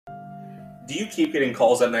Do you keep getting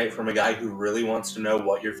calls at night from a guy who really wants to know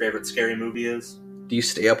what your favorite scary movie is? Do you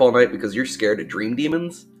stay up all night because you're scared of dream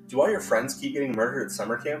demons? Do all your friends keep getting murdered at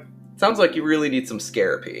summer camp? Sounds like you really need some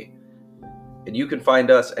scarapy. And you can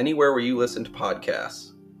find us anywhere where you listen to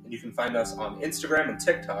podcasts. And you can find us on Instagram and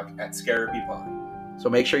TikTok at ScarapyPod. So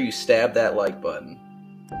make sure you stab that like button.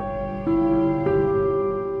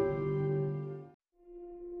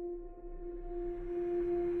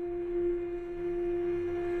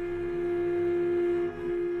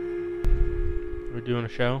 We're doing a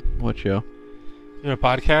show? What show? Doing a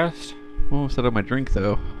podcast? Well, set up my drink,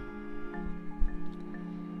 though.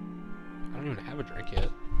 I don't even have a drink yet.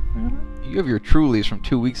 You have your Trulies from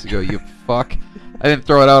 2 weeks ago, you fuck. I didn't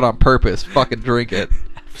throw it out on purpose. Fucking drink it.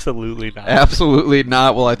 Absolutely not. Absolutely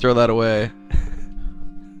not will I throw that away.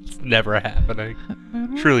 It's never happening.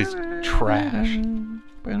 Truly's trash. Can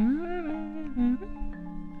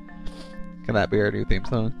that be our new theme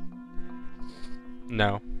song?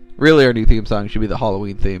 No. Really, our new theme song should be the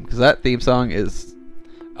Halloween theme, because that theme song is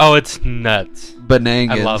Oh, it's nuts.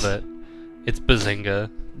 bananas. I love it. It's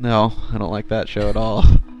Bazinga. No, I don't like that show at all.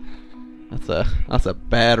 That's a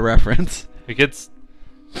bad reference. Like it's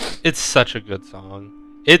such a good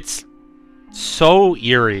song. It's so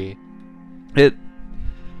eerie.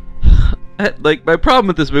 Like, my problem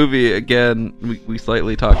with this movie, again, we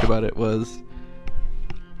slightly talked about it, was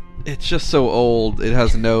it's just so old. It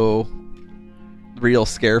has no real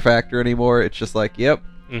scare factor anymore. It's just like, yep,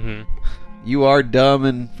 you are dumb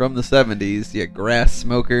and from the 70s, you grass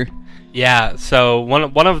smoker. Yeah, so one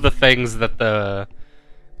of the things that I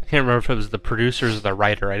can't remember if it was the producers or the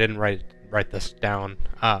writer. I didn't write this down.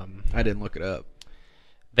 I didn't look it up.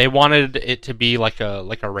 They wanted it to be like a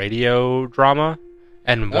radio drama,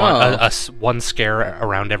 and one scare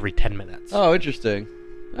around every 10 minutes. Oh, interesting.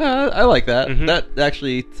 I like that. Mhm. That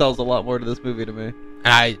actually tells a lot more to this movie to me.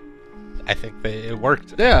 And I think it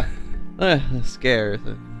worked. Yeah. Scares.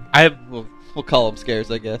 We'll call them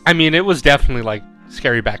scares, I guess. I mean, it was definitely like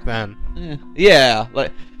scary back then. Yeah,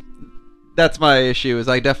 like that's my issue. Is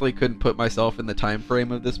I definitely couldn't put myself in the time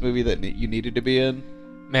frame of this movie that you needed to be in.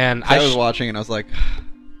 Man, I was watching and I was like,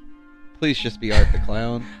 please just be Art the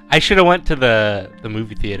Clown. I should have went to the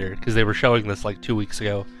movie theater because they were showing this like 2 weeks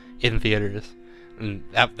ago in theaters, and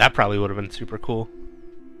that probably would have been super cool.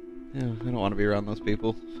 Yeah, I don't want to be around those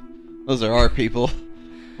people. Those are our people.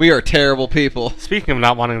 We are terrible people. Speaking of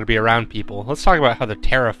not wanting to be around people, let's talk about how the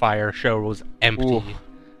Terrifier show was empty. Ooh.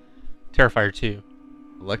 Terrifier 2.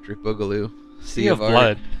 Electric Boogaloo. Sea of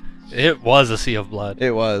Blood. It was a Sea of Blood. It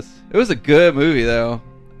was. It was a good movie, though.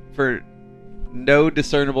 For no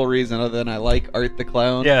discernible reason other than I like Art the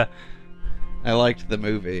Clown. Yeah. I liked the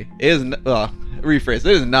movie. It is... rephrase. It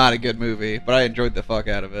is not a good movie, but I enjoyed the fuck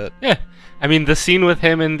out of it. Yeah. I mean, the scene with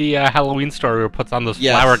him in the Halloween store where he puts on those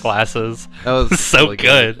flower glasses. That was so really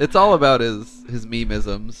good. It's all about his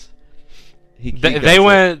memeisms. They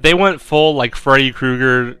went full like Freddy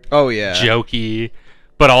Krueger. Oh yeah. Jokey,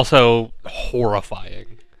 but also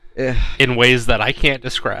horrifying in ways that I can't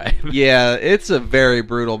describe. Yeah, it's a very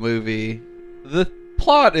brutal movie. The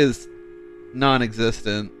plot is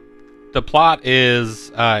non-existent. The plot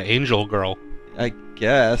is Angel Girl. I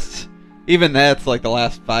guess. Even that's like the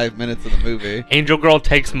last 5 minutes of the movie. Angel Girl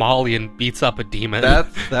takes Molly and beats up a demon.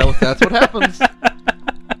 That's what happens.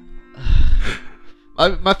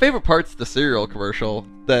 My favorite part's the cereal commercial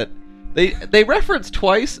that they reference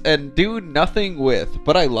twice and do nothing with,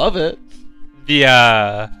 but I love it.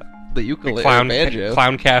 The ukulele banjo.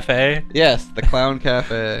 Clown Cafe. Yes, the Clown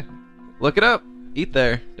Cafe. Look it up. Eat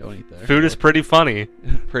there. Don't eat there. Food is pretty funny.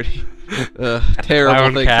 Pretty terrible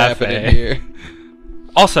Clown things Cafe. happen in here.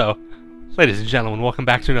 Also, ladies and gentlemen, welcome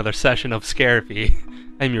back to another session of Scarapy.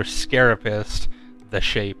 I'm your Scarapist, The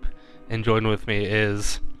Shape, and joined with me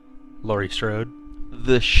is Laurie Strode.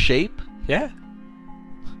 The Shape? Yeah.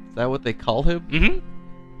 Is that what they call him?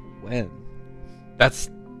 Mm-hmm. When? That's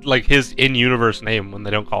like his in-universe name when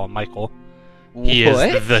they don't call him Michael. He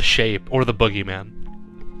is The Shape, or the Boogeyman.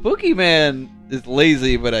 Boogeyman is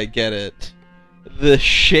lazy, but I get it. The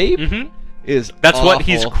Shape is That's awful. what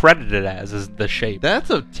he's credited as, is The Shape. That's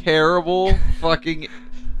a terrible fucking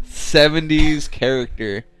 70s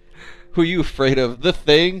character. Who are you afraid of? The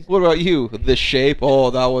Thing? What about you? The Shape? Oh,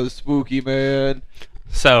 that was spooky, man.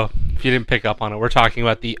 So, if you didn't pick up on it, we're talking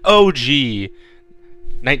about the OG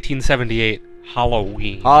 1978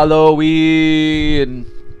 Halloween. Halloween!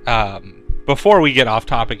 Before we get off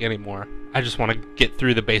topic anymore, I just want to get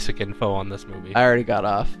through the basic info on this movie. I already got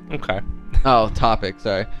off. Okay. Oh, topic,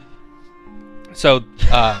 sorry. So,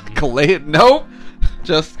 Nope!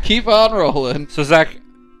 Just keep on rolling. So, Zach,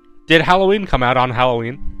 did Halloween come out on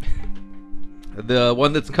Halloween? The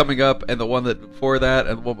one that's coming up and the one that before that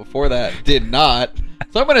and the one before that did not.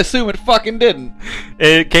 So I'm going to assume it fucking didn't.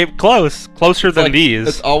 It came closer than Like, these.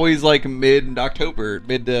 It's always like mid-October,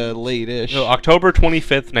 mid to late-ish. No, October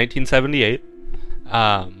 25th, 1978.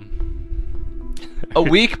 A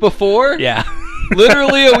week before? Yeah.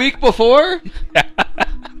 Literally a week before?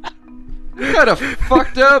 What kind of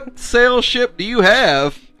fucked up sail ship do you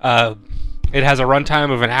have? It has a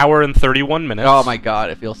runtime of 1 hour and 31 minutes. Oh my god,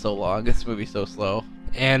 it feels so long. This movie's so slow.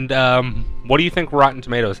 And what do you think Rotten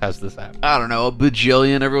Tomatoes has this at? I don't know, a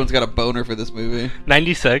bajillion. Everyone's got a boner for this movie.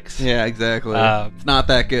 96. Yeah, exactly. Um, It's not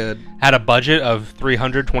that good. Had a budget of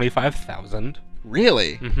 $325,000.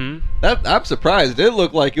 Really? Mm-hmm. I'm surprised. It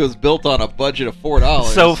looked like it was built on a budget of $4.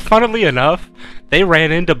 So, funnily enough, they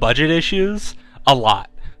ran into budget issues a lot.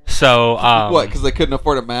 So, what? Because they couldn't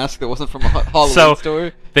afford a mask that wasn't from a Halloween So-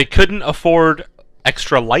 store? they couldn't afford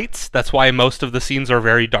extra lights. That's why most of the scenes are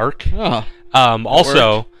very dark. Oh.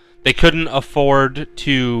 Also, they couldn't afford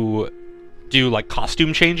to do like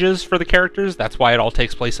costume changes for the characters. That's why it all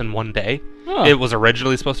takes place in one day. Huh. It was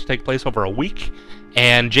originally supposed to take place over a week,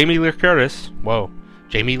 and Jamie Lee Curtis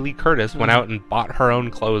went out and bought her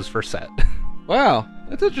own clothes for set. Wow,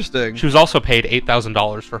 that's interesting. She was also paid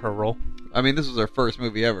 $8,000 for her role. I mean, this was her first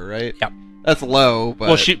movie ever, right? Yep. That's low, but...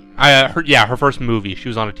 Well, her first movie. She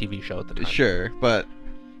was on a TV show at the time. Sure, but...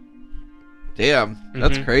 Damn,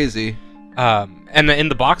 that's Mhm. crazy. And in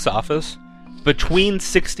the box office, between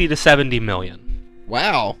 60 to 70 million.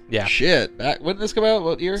 Wow. Yeah. Shit. When did this come out?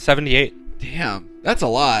 What year? 78. Damn, that's a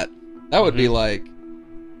lot. That would be Mhm. like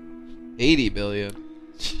 80 billion.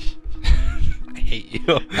 I hate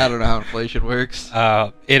you. I don't know how inflation works.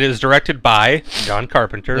 It is directed by John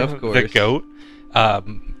Carpenter, Of course. the GOAT,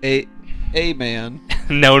 A man.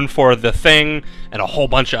 known for The Thing and a whole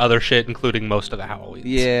bunch of other shit, including most of the Halloweens.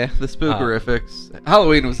 Yeah, the spookerifics.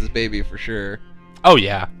 Halloween was his baby for sure. Oh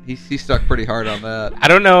yeah. He stuck pretty hard on that. I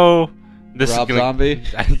don't know. This Rob is gonna, Zombie.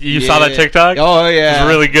 You saw that Yeah. TikTok? Oh yeah, It's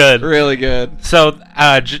really good. really good. So,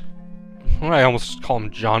 I almost call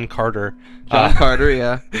him John Carter. John Carter,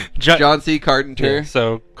 yeah. Jo- John C. Carpenter. Yeah,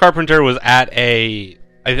 so Carpenter was at I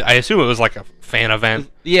assume it was like a fan event.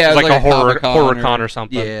 Yeah, It was like a Comic-Con horror con or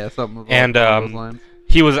something. Yeah, something. Along And, those lines.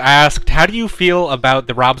 He was asked, "How do you feel about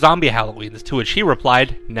the Rob Zombie Halloweens?" To which he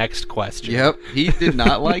replied, "Next question." Yep, he did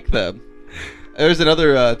not like them. There's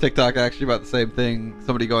another TikTok actually about the same thing.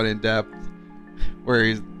 Somebody going in depth, where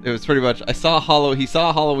it was pretty much he saw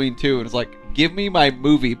Halloween 2 and was like, "Give me my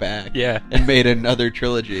movie back." Yeah. And made another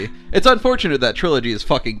trilogy. It's unfortunate that trilogy is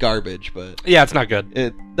fucking garbage, but Yeah, it's not good.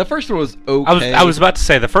 the first one was okay. I was about to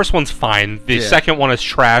say the first one's fine. The Yeah. second one is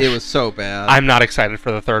trash. It was so bad. I'm not excited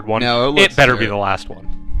for the third one. No, it looks better be terrible. the last one.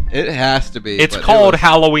 It has to be. It's but it called was-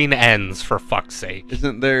 Halloween Ends, for fuck's sake.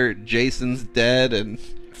 Isn't there Jason's dead and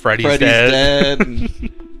Freddy's dead. and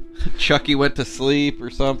Chucky went to sleep or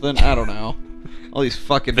something? I don't know. All these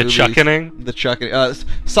fucking The movies. Chuckening? The Chuckening.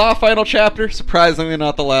 Saw final chapter. Surprisingly,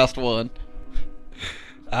 not the last one.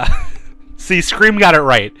 See, Scream got it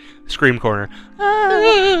right. Scream Corner. We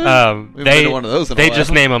haven't They done one of those in a they while.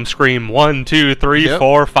 just name them Scream 1, 2, 3, Yep.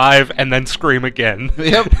 4, 5, and then Scream again.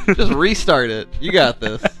 Yep. Just restart it. You got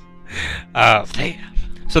this.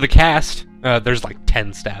 So the cast, there's like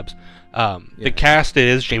 10 stabs. The cast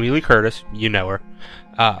is Jamie Lee Curtis, you know her.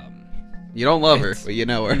 You don't love her, but you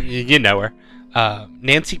know her. You know her.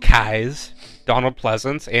 Nancy Kyes, Donald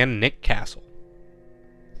Pleasance, and Nick Castle.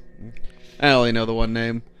 I only know the one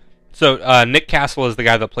name. So Nick Castle is the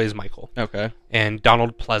guy that plays Michael, Okay. and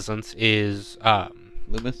Donald Pleasance is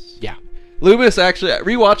Loomis? yeah. Loomis, actually,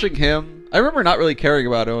 rewatching him, I remember not really caring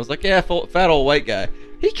about him. I was like, yeah, fat old white guy.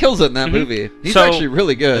 He kills it in that movie. He's So, actually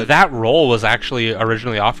really good. That role was actually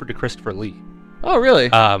originally offered to Christopher Lee. Oh, really? He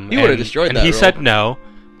would have and- destroyed and that he role. said no,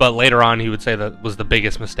 but later on he would say that was the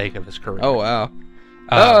biggest mistake of his career. Oh, wow.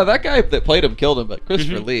 That guy that played him killed him, but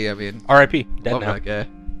Christopher Mhm. Lee, I mean, R.I.P. Dead love now. that guy.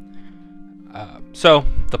 So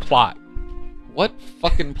the plot: What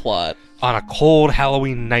fucking plot? on a cold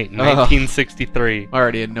Halloween night in 1963,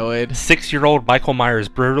 Already annoyed. 6-year-old Michael Myers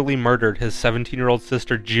brutally murdered his 17-year-old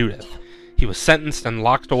sister Judith. He was sentenced and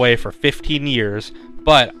locked away for 15 years,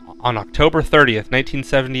 but on October 30th,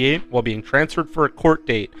 1978, while being transferred for a court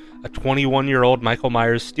date, a 21-year-old Michael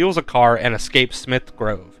Myers steals a car and escapes Smith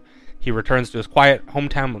Grove. He returns to his quiet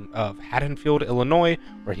hometown of Haddonfield, Illinois,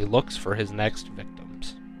 where he looks for his next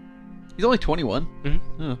victims. He's only 21? Mhm.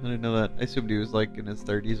 Oh, I didn't know that. I assumed he was like in his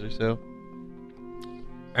 30s or so.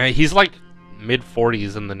 He's like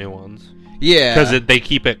mid-40s in the new ones. Yeah. Because they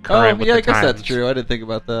keep it current with yeah, the I guess times. that's true. I didn't think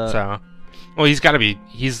about that. So, well, he's got to be.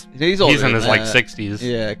 He's older in than his like that. 60s.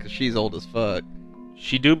 Yeah, because she's old as fuck.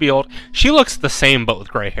 She do be old. She looks the same, but with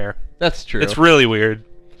gray hair. That's true. It's really weird.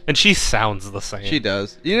 And she sounds the same. She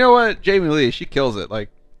does. You know what? Jamie Lee, she kills it. Like,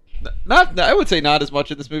 not I would say not as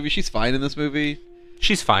much in this movie. She's fine in this movie.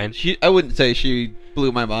 She's fine. I wouldn't say she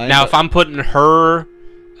blew my mind. Now, if I'm putting her,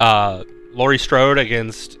 Laurie Strode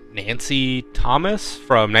against Nancy Thomas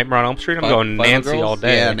from Nightmare on Elm Street, I'm going Final Nancy Girls? all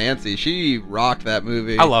day. Yeah, Nancy. She rocked that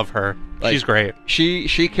movie. I love her. Like, She's great.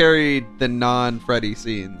 She carried the non-Freddy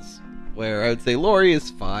scenes, where I would say Laurie is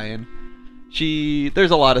fine.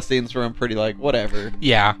 There's a lot of scenes where I'm pretty like, whatever.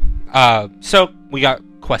 Yeah. So, we got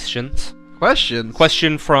questions. Questions?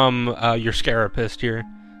 Question from your Scarapist here.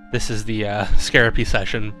 This is the Scarapy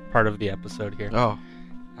session part of the episode here. Oh.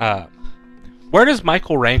 Where does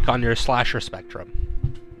Michael rank on your slasher spectrum?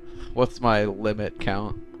 What's my limit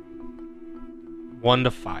count? 1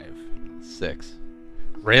 to 5. 6.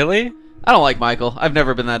 Really? I don't like Michael. I've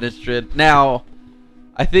never been that interested. Now,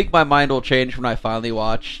 I think my mind will change when I finally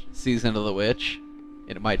watch Season of the Witch,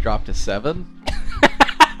 and it might drop to 7.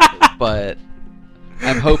 But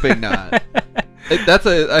I'm hoping not.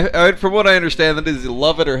 From what I understand, that is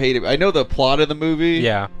love it or hate it. I know the plot of the movie.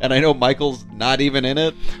 Yeah. And I know Michael's not even in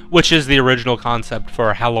it. Which is the original concept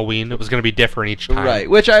for Halloween. It was going to be different each time. Right.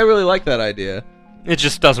 Which I really like that idea. It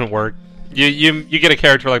just doesn't work. You get a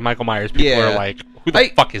character like Michael Myers, people Yeah. are like, who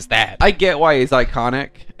the fuck is that? I get why he's iconic,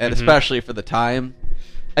 and especially for the time.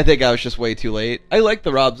 I think I was just way too late. I like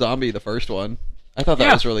the Rob Zombie, the first one. I thought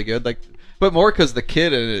that was really good. But more because the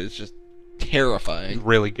kid in it is just terrifying.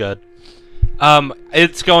 Really good.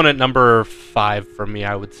 It's going at number 5 for me,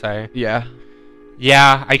 I would say. Yeah.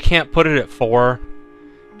 Yeah, I can't put it at 4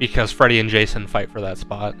 because Freddy and Jason fight for that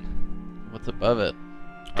spot. What's above it?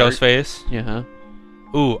 Ghostface. Yeah. Huh?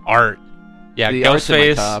 Ooh, Art. Yeah, The Art's in my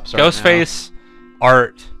Ghostface. tops right Ghostface,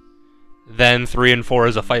 Art. Then 3 and 4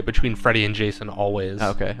 is a fight between Freddy and Jason always.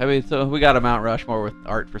 Okay. I mean, so we got a Mount Rushmore with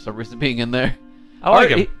Art for some reason being in there. I like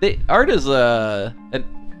him. Art is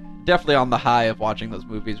definitely on the high of watching those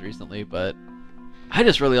movies recently, but I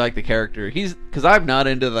just really like the character. Because I'm not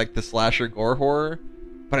into like the slasher gore horror,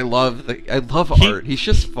 but I love Art. He's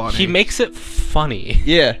just funny. He makes it funny.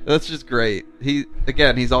 Yeah, that's just great.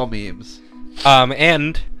 He's all memes.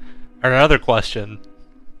 And another question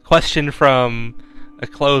from a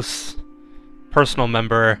close personal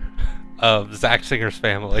member of Zach Singer's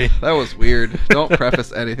family. That was weird. Don't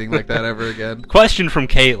preface anything like that ever again. Question from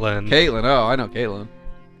Caitlin. Caitlin, oh, I know Caitlin.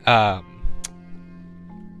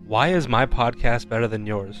 Why is my podcast better than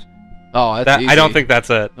yours? Oh, that's easy. I don't think that's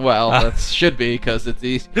it. Well, that should be, because it's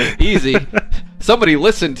easy. Somebody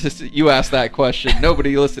listened to you ask that question.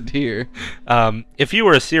 Nobody listened here. If you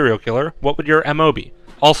were a serial killer, what would your MO be?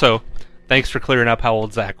 Also, thanks for clearing up how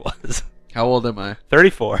old Zach was. How old am I?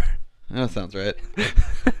 34. That sounds right.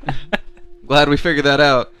 Glad we figured that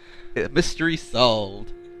out. Mystery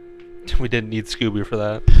solved. We didn't need Scooby for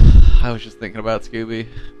that. I was just thinking about Scooby.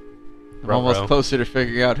 I'm Ruh-roh. almost closer to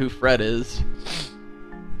figuring out who Fred is.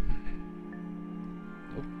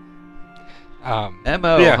 MO,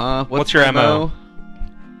 yeah. huh? What's your MO?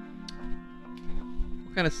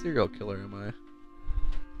 What kind of serial killer am I?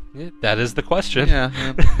 Yeah, that is the question. Yeah.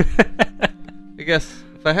 I guess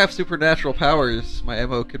if I have supernatural powers, my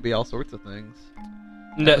MO could be all sorts of things.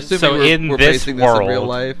 No, Assuming so we're this basing world, this in real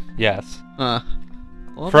life. yes.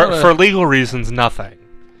 Well, For legal reasons, nothing.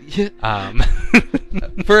 Yeah.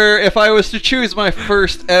 For if I was to choose my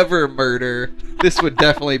first ever murder, this would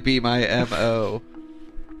definitely be my MO.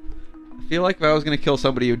 I feel like if I was going to kill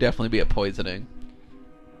somebody, it would definitely be a poisoning.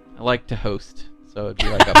 I like to host, so it'd be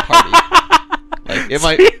like a party. Like it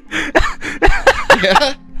might.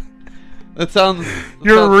 Yeah. That sounds.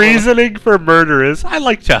 Your reasoning for murder is, I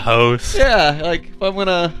like to host. Yeah, like if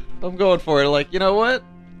I'm going for it. Like, you know what?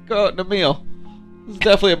 Go out and a meal. This is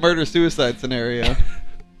definitely a murder-suicide scenario.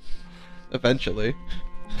 Eventually.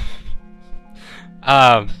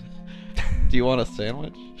 Do you want a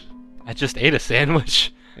sandwich? I just ate a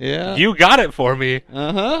sandwich. Yeah. You got it for me.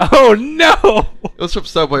 Uh-huh. Oh no! It was from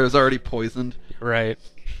Subway. It was already poisoned. Right.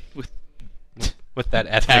 With that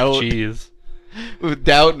ethnic Doubt. cheese. With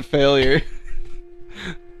doubt and failure.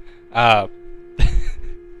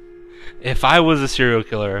 If I was a serial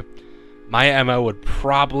killer, my MO would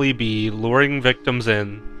probably be luring victims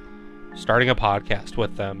in, starting a podcast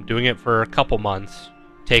with them, doing it for a couple months,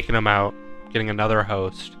 taking them out, getting another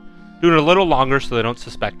host, doing it a little longer so they don't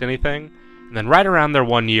suspect anything, and then right around their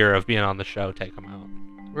 1 year of being on the show, take them out.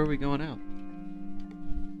 Where are we going out?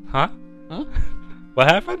 Huh? Huh? What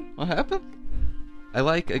happened? What happened? I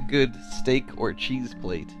like a good steak or cheese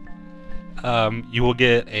plate. You will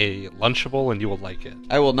get a Lunchable and you will like it.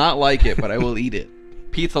 I will not like it, but I will eat it.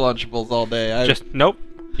 Pizza Lunchables all day. Nope.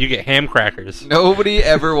 You get ham crackers. Nobody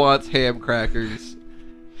ever wants ham crackers.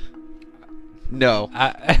 No.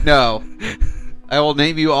 No. I will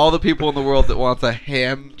name you all the people in the world that wants a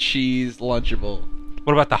ham cheese Lunchable.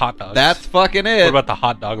 What about the hot dogs? That's fucking it. What about the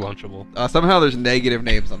hot dog Lunchable? Somehow there's negative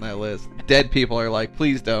names on that list. Dead people are like,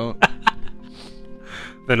 please don't.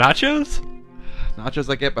 The nachos? Nachos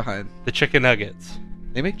I get behind. The chicken nuggets.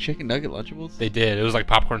 They make chicken nugget Lunchables? They did. It was like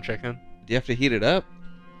popcorn chicken. Do you have to heat it up?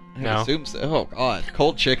 I No. assume so. Oh, God.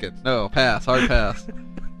 Cold chicken. No, pass. Hard pass.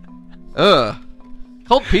 Ugh.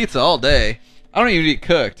 Cold pizza all day. I don't even eat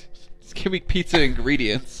cooked. Just give me pizza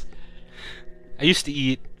ingredients. I used to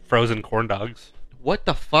eat frozen corn dogs. What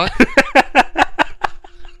the fuck?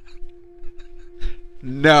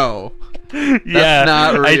 No. That's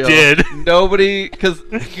not real. I did. Nobody, because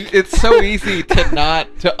it's so easy to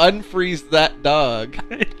unfreeze that dog.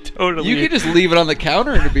 Totally. You could just leave it on the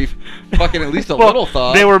counter and it'd be fucking at least a Well, little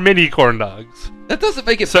thawed. They were mini corn dogs. That doesn't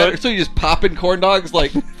make it So- better. So you just pop in corn dogs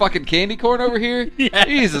like fucking candy corn over here? Yes.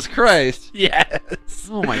 Jesus Christ. Yes.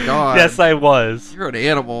 Oh my God. Yes, I was. You're an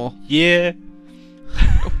animal. Yeah.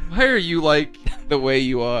 Why are you like the way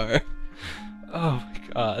you are? Oh my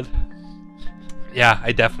god. Yeah,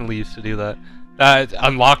 I definitely used to do that. That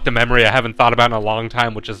unlocked a memory I haven't thought about in a long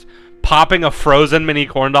time, which is popping a frozen mini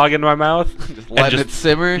corn dog into my mouth. Just letting it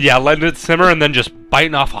simmer? Yeah, letting it simmer and then just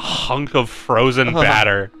biting off a hunk of frozen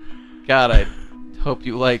batter. God, I hope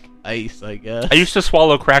you like ice, I guess. I used to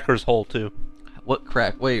swallow crackers whole too. What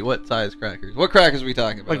Wait, what size crackers? What crackers are we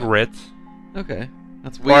talking about? Like Ritz. Okay.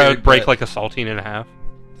 That's Or weird. I would break but like a saltine in half.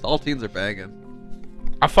 saltines are banging.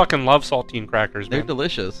 I fucking love saltine crackers, They're man.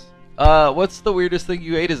 delicious. What's the weirdest thing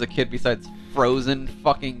you ate as a kid besides frozen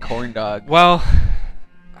fucking corn dog? Well,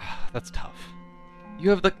 that's tough. You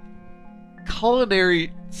have the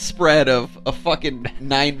culinary spread of a fucking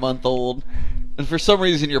 9-month-old, and for some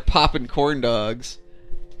reason you're popping corn dogs.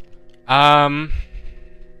 A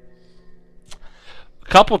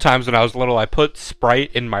couple times when I was little, I put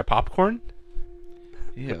Sprite in my popcorn.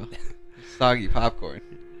 Ew. Soggy popcorn.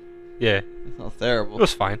 Yeah, That sounds terrible. it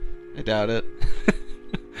was fine. I doubt it.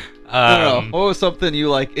 I don't know. What was something you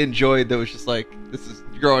like enjoyed that was just like, this is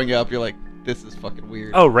growing up? You're like, this is fucking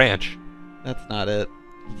weird. Oh, ranch. That's not it.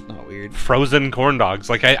 It's not weird. Frozen corn dogs.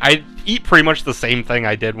 Like, I eat pretty much the same thing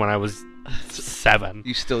I did when I was 7.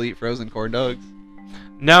 You still eat frozen corn dogs?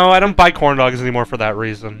 No, I don't buy corn dogs anymore for that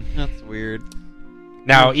reason. That's weird.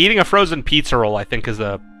 Now, eating a frozen pizza roll, I think, is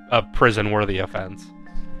a prison-worthy offense.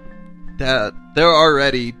 That they're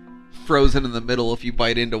already frozen in the middle if you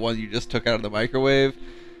bite into one you just took out of the microwave.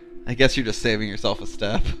 I guess you're just saving yourself a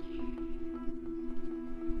step.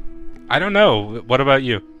 I don't know. What about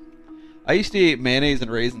you? I used to eat mayonnaise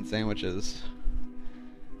and raisin sandwiches.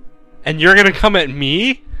 And you're gonna come at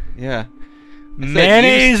me? Yeah.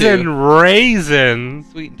 Mayonnaise used to. and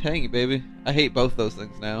raisins. Sweet and tangy, baby. I hate both those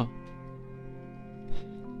things now.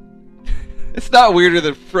 It's not weirder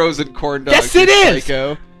than frozen corn dogs. Yes, it you is!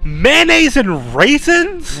 psycho. Mayonnaise and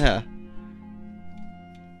raisins? Yeah.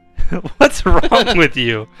 What's wrong with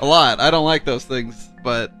you? A lot. I don't like those things,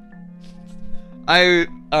 but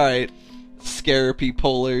alright. Scarapy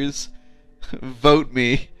pullers. Vote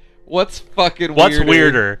me. What's fucking What's weirder?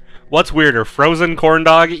 weirder? What's weirder? Frozen corn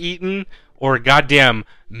dog eaten or goddamn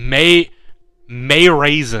May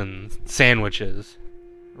raisin sandwiches?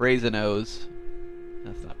 Raisin-O's.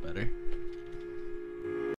 That's not better.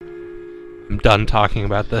 I'm done talking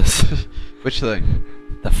about this. Which thing?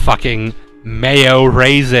 The fucking mayo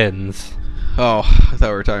raisins. Oh, I thought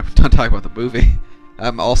we were done talking about the movie.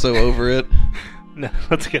 I'm also over it. No,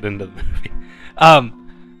 let's get into the movie.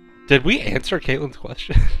 Did we answer Caitlin's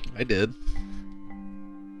question? I did.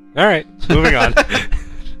 All right, moving on.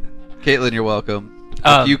 Caitlin, you're welcome.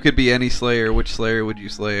 Um, If you could be any Slayer, which Slayer would you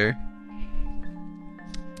Slayer?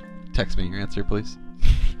 Text me your answer, please.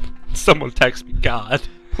 Someone text me, God.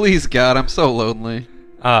 Please, God, I'm so lonely.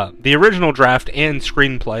 The original draft and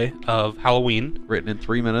screenplay of Halloween Written in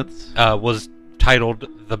 3 minutes. was titled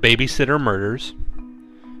The Babysitter Murders,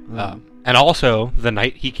 and also The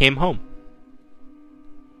Night He Came Home.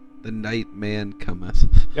 The Night Man Cometh.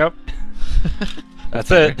 Yep.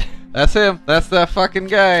 That's it. That's him. That's that fucking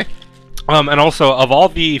guy. And also, of all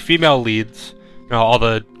the female leads, all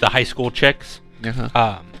the high school chicks,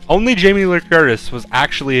 Uh-huh. only Jamie Lee Curtis was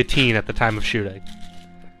actually a teen at the time of shooting.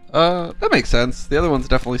 That makes sense. The other ones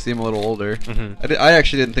definitely seem a little older. Mm-hmm. I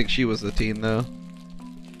actually didn't think she was a teen, though.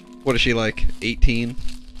 What is she, like, 18?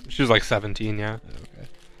 She was like 17, yeah.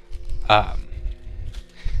 Okay.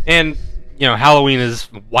 And, Halloween is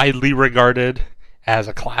widely regarded as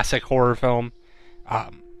a classic horror film. I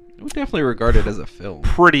would definitely regard it as a film.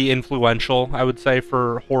 Pretty influential, I would say,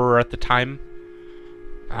 for horror at the time.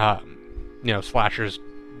 slashers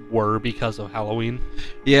were because of Halloween.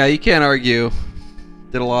 Yeah, you can't argue.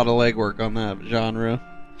 Did a lot of legwork on that genre.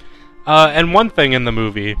 And one thing in the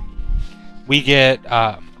movie, we get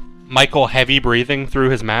Michael heavy breathing through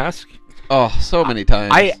his mask. Oh, so many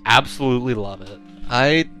times. I absolutely love it.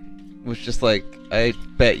 I was just like, I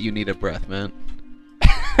bet you need a breath, man.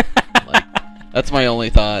 Like, that's my only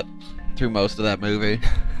thought through most of that movie.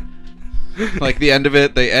 Like, the end of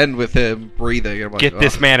it, they end with him breathing. I'm like, Get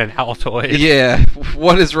this man an Altoid. Yeah,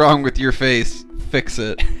 what is wrong with your face? Fix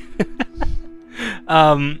it.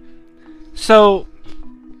 So,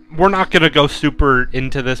 we're not going to go super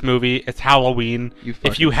into this movie. It's Halloween.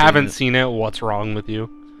 If you haven't seen it, what's wrong with you?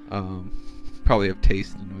 Probably have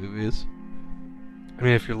taste in movies. I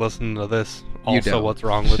mean, if you're listening to this, You also don't. what's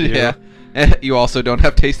wrong with you? Yeah. You also don't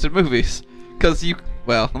have taste in movies. Because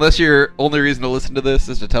unless your only reason to listen to this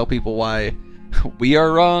is to tell people why we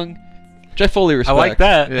are wrong, which I fully respect. I like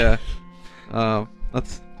that. Yeah.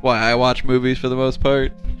 That's why I watch movies for the most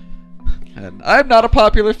part. And I'm not a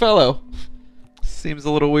popular fellow. Seems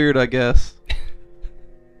a little weird, I guess.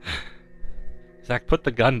 Zach, put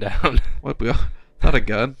the gun down. What? Not a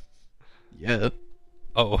gun. Yeah.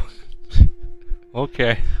 Oh.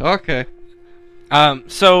 Okay. Okay.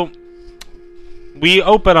 So we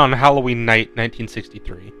open on Halloween night,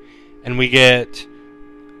 1963, and we get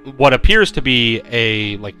what appears to be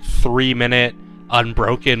a 3-minute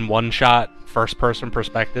unbroken one-shot first-person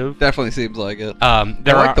perspective. Definitely seems like it.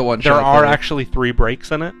 There like the one there shot are there. actually 3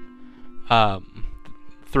 breaks in it,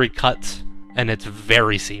 3 cuts, and it's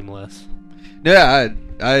very seamless. Yeah,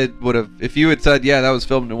 I would have, if you had said, yeah, that was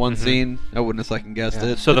filmed in one scene, I wouldn't have second guessed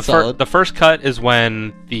it. So It's the solid. first cut is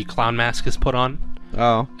when the clown mask is put on.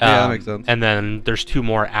 Oh, yeah, that makes sense. And then there's 2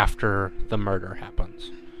 more after the murder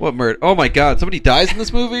happens. What murder? Oh my god, somebody dies in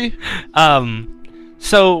this movie?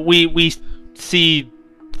 So we see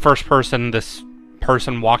first person, this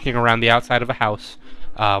person walking around the outside of a house,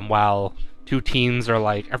 while 2 teens are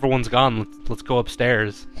like, everyone's gone, let's go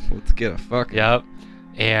upstairs. Let's get a fuck. Yep.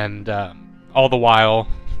 And all the while,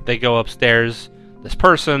 they go upstairs. This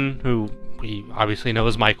person, who we obviously know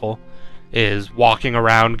is Michael, is walking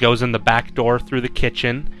around, goes in the back door through the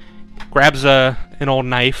kitchen, grabs an old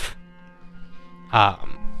knife. A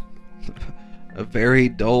very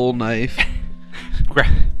dull knife.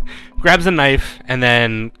 Grabs a knife, and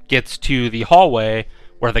then gets to the hallway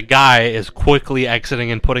where the guy is quickly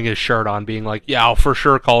exiting and putting his shirt on, being like, yeah, I'll for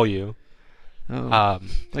sure call you. Oh,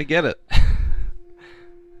 I get it.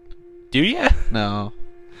 Do ya? No.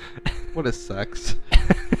 What is sex?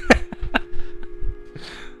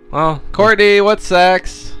 Well, Courtney, what's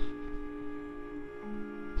sex?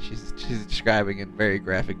 She's describing in very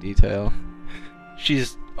graphic detail.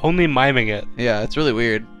 she's only miming it. Yeah, it's really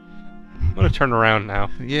weird. I'm gonna turn around now.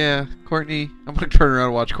 Yeah, Courtney. I'm gonna turn around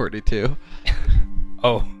and watch Courtney too.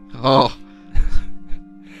 Oh. Oh.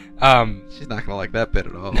 She's not gonna like that bit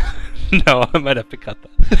at all. No, I might have to cut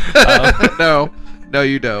that. No,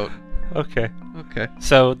 you don't. Okay. Okay.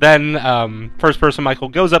 So then, first person Michael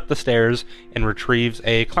goes up the stairs and retrieves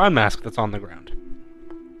a clown mask that's on the ground.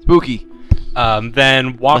 Spooky.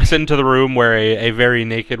 Then walks into the room where a very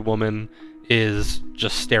naked woman is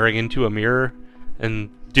just staring into a mirror and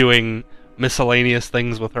doing miscellaneous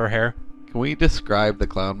things with her hair. Can we describe the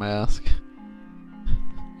clown mask?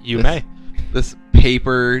 You may. This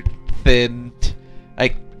paper thin,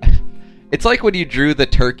 it's like when you drew the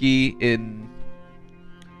turkey in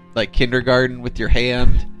kindergarten with your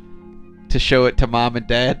hand to show it to mom and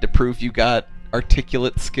dad to prove you got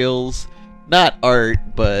articulate skills, not art,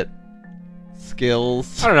 but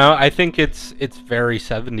skills. I don't know. I think it's very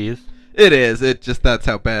 70s. It is. That's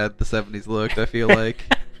how bad the 70s looked. I feel like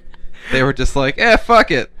they were just like,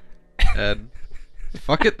 fuck it, and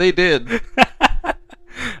fuck it, they did.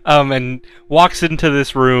 And walks into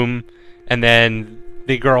this room, and then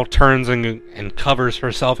the girl turns and covers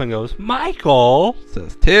herself and goes, Michael!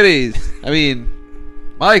 Says titties. I mean,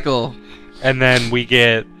 Michael. And then we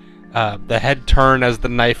get the head turn as the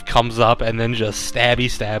knife comes up, and then just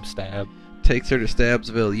stabby, stab, stab. Takes her to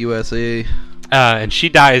Stabsville, USA. And she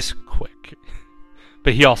dies quick.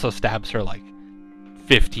 But he also stabs her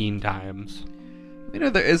 15 times.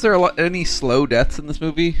 Is there any slow deaths in this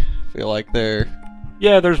movie? I feel like there...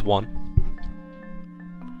 Yeah, there's one.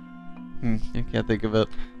 I can't think of it.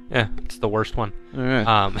 Yeah, it's the worst one.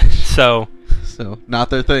 Alright. So not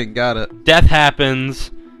their thing. Got it. death happens.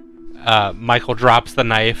 Michael drops the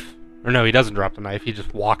knife. Or no, he doesn't drop the knife. He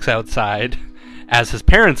just walks outside as his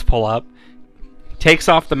parents pull up, takes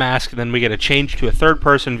off the mask, and then we get a change to a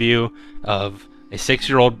third-person view of a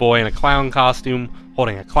 6-year-old boy in a clown costume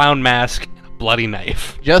holding a clown mask and a bloody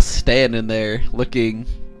knife. Just standing there looking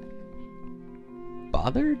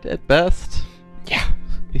bothered at best. Yeah.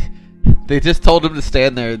 They just told him to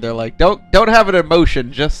stand there. They're like, don't have an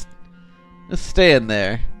emotion, just stand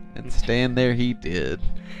there. And stand there he did.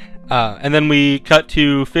 And then we cut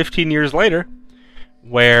to 15 years later,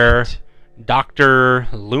 where Dr.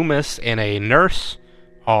 Loomis and a nurse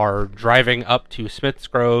are driving up to Smith's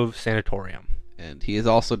Grove Sanatorium. And he is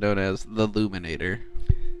also known as the Luminator.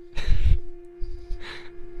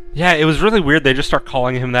 Yeah, it was really weird. They just start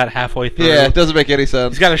calling him that halfway through. Yeah, it doesn't make any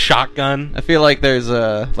sense. He's got a shotgun. I feel like there's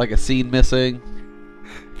a scene missing.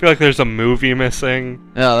 I feel like there's a movie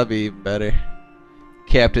missing. Oh, that'd be better.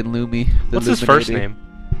 Captain Loomy. What's his first name?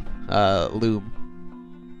 Loom.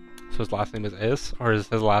 So his last name is or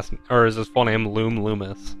is his full name Loom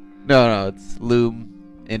Loomis? No, it's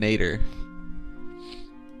Luminator.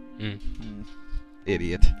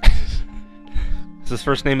 Idiot. His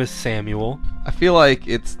first name is Samuel. I feel like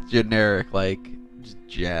it's generic, like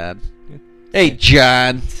John. Hey,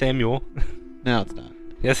 John. Samuel. No, it's not.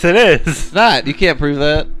 Yes, it is. It's not. You can't prove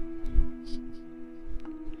that.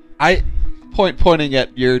 Pointing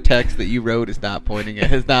at your text that you wrote is not pointing.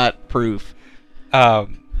 It is not proof.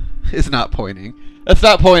 It's not pointing. That's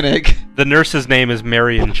not pointing. The nurse's name is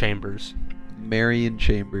Marion Chambers. Marion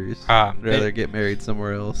Chambers. I'd rather get married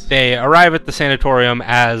somewhere else. They arrive at the sanatorium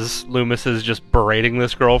as Loomis is just berating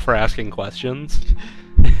this girl for asking questions.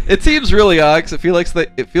 It seems really odd because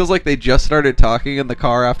it feels like they just started talking in the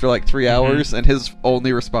car after like 3 hours, and his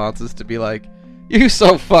only response is to be like, "You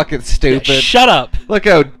so fucking stupid. Yeah, shut up. Look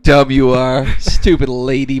how dumb you are, stupid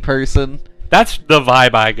lady person." That's the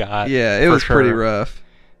vibe I got. Yeah, it was pretty rough.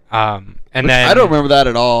 And then I don't remember that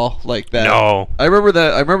at all, like that. No. I remember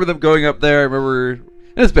that. I remember them going up there. And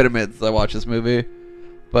it's been a minute since I watched this movie,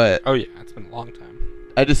 but oh yeah, it's been a long time.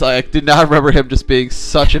 I did not remember him just being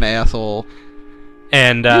such an asshole.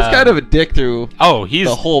 And he's kind of a dick through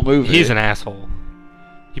the whole movie. He's an asshole.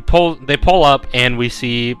 They pull up and we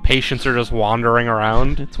see patients are just wandering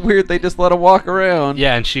around. It's weird they just let him walk around.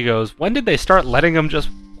 Yeah, and she goes, "When did they start letting him just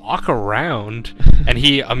walk around?" And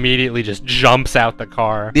he immediately just jumps out the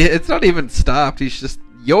car. Yeah, it's not even stopped. He's just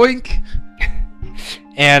yoink.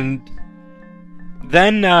 And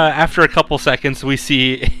then after a couple seconds, we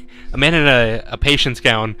see a man in a patient's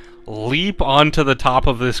gown leap onto the top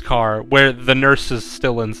of this car where the nurse is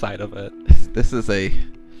still inside of it. This is a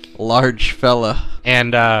large fella.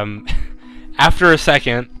 And after a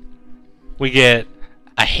second, we get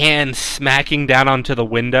a hand smacking down onto the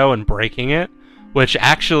window and breaking it, which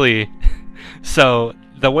actually... So,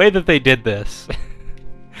 the way that they did this...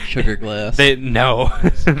 Sugar glass. They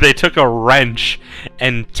took a wrench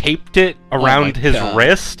and taped it around his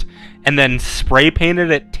wrist and then spray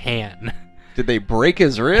painted it tan. Did they break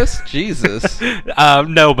his wrist? Jesus.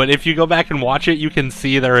 No, but if you go back and watch it, you can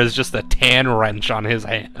see there is just a tan wrench on his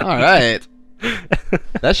hand. Alright.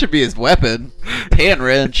 That should be his weapon. Tan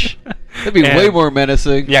wrench. That'd be way more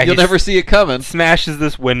menacing. Yeah, you'll never see it coming. Smashes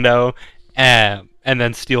this window and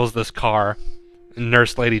then steals this car.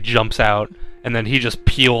 Nurse lady jumps out, and then he just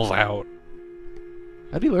peels out.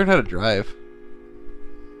 How'd he learn how to drive?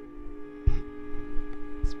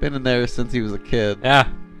 He's been in there since he was a kid. Yeah.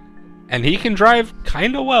 And he can drive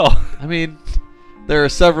kind of well. I mean, there are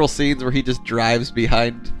several scenes where he just drives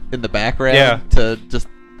behind in the background to just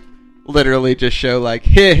literally just show like,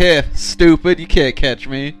 heh, stupid, you can't catch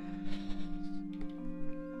me.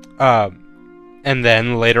 And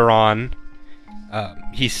then later on,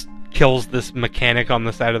 he kills this mechanic on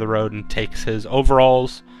the side of the road and takes his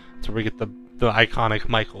overalls. So we get the iconic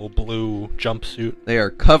Michael blue jumpsuit. They are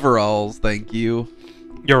coveralls, thank you.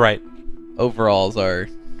 You're right. Overalls are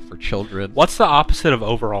for children. What's the opposite of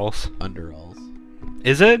overalls? Underalls.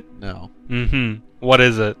 Is it? No. Mm-hmm. What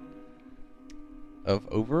is it? Of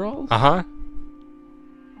overalls? Uh-huh.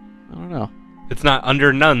 I don't know. It's not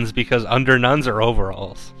under nuns because under nuns are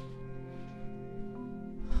overalls.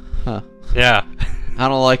 Huh. Yeah. I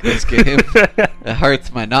don't like this game. It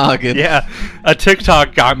hurts my noggin. Yeah. A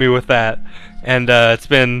TikTok got me with that. And it's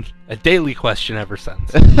been a daily question ever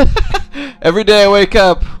since. Every day I wake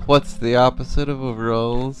up, what's the opposite of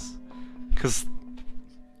overalls? Because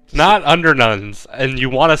it's not under nuns, and you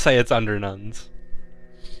want to say it's under nuns.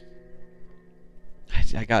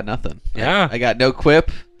 I got nothing. Yeah. I got no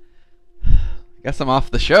quip. Guess I'm off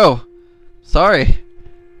the show. Sorry.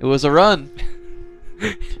 It was a run.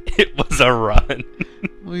 It was a run.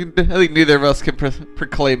 I think neither of us can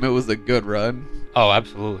proclaim it was a good run. Oh,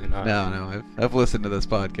 absolutely not. No. I've listened to this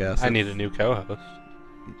podcast. I need a new co-host.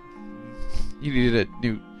 You need a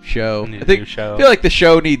new show. I feel like the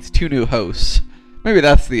show needs 2 new hosts. Maybe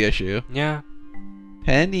that's the issue. Yeah.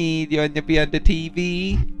 Penny, do you want to be on the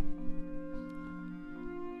TV?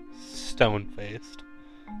 stone-faced.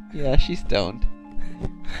 Yeah, she's stoned.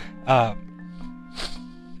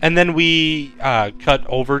 And then we cut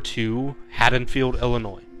over to Haddonfield,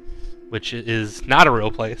 Illinois, which is not a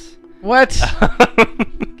real place. What?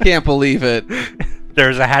 Can't believe it.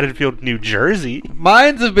 There's a Haddonfield, New Jersey.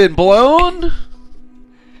 Minds have been blown.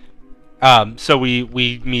 So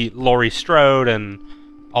we meet Laurie Strode and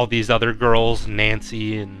all these other girls,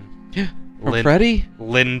 Nancy and From Freddie?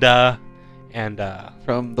 Linda, and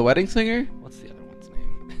From The Wedding Singer? what's the other one's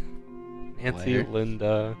name? Nancy, Blair?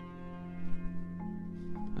 Linda.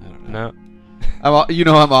 I don't know.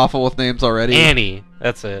 No, I'm awful with names already. Annie.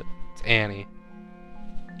 That's it. It's Annie.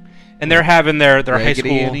 And they're having their high Raggedy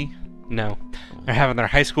school. Annie? No, they're having their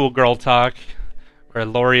high school girl talk, where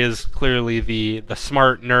Laurie is clearly the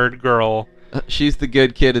smart nerd girl. She's the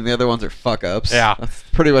good kid, and the other ones are fuck-ups. Yeah. That's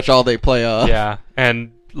pretty much all they play off. Yeah,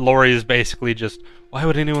 and Laurie is basically just, why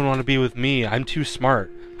would anyone want to be with me? I'm too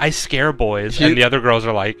smart. I scare boys. And the other girls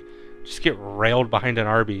are like, just get railed behind an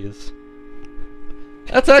Arby's.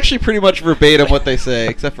 That's actually pretty much verbatim what they say,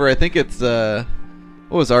 except for I think it's, what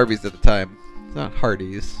was Arby's at the time? It's not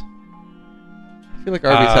Hardee's. I feel like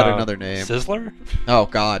Arby's had another name. Sizzler? Oh,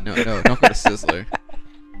 God, no, don't go to Sizzler.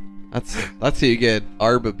 That's how you get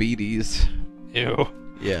Arbabetes. Ew.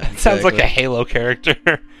 Yeah, That sounds like a Halo character.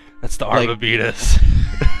 That's the Like- Arbabetus.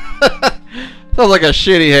 Sounds like a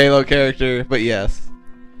shitty Halo character, but yes.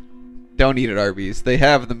 Don't eat at Arby's. They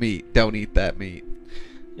have the meat. Don't eat that meat.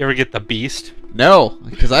 You ever get the Beast? No,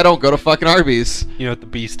 because I don't go to fucking Arby's. You know what the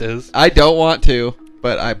Beast is? I don't want to,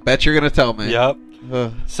 but I bet you're gonna tell me. Yep.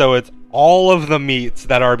 Ugh. So it's all of the meats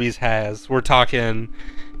that Arby's has. We're talking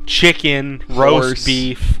chicken, Horse. roast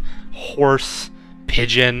beef, horse,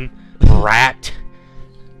 pigeon, rat.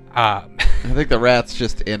 I think the rat's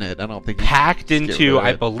just in it. I don't think you Packed just get into, rid of I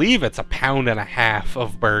it. believe it's 1.5 pounds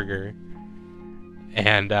of burger.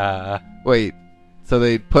 And, Wait, so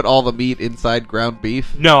they put all the meat inside ground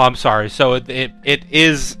beef? no, I'm sorry. So it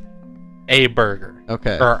is a burger.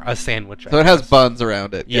 Okay. Or a sandwich. So I it has guess. buns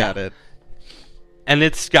around it. Yeah. Got it. And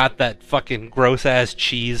it's got that fucking gross-ass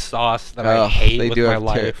cheese sauce that I Ugh, hate they with do my have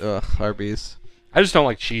life. Arby's. I just don't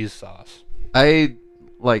like cheese sauce. I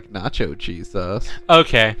like nacho cheese sauce.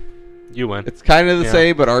 Okay. You win. It's kind of the Yeah.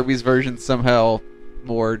 same, but Arby's version's somehow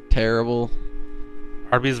more terrible.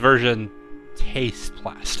 Arby's version tastes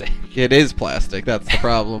plastic. It is plastic. That's the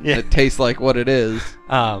problem. Yeah. It tastes like what it is.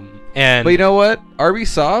 And But you know what?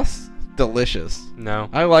 Arby's sauce, delicious. no,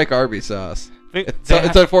 I like Arby's sauce. I think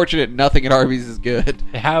It's unfortunate nothing at Arby's is good.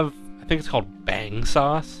 they have. I think it's called Bang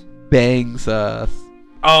sauce. Bang sauce.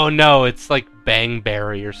 Oh no, it's like Bang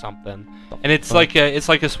Berry or something, and it's fuck?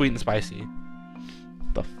 like a sweet and spicy.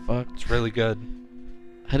 The fuck? It's really good.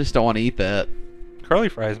 I just don't want to eat that. Curly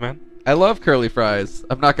fries, man. I love curly fries.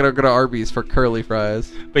 I'm not gonna go to Arby's for curly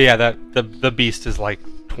fries. But yeah, the Beast is like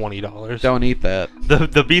 $20. Don't eat that.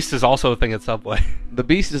 The Beast is also a thing at Subway. The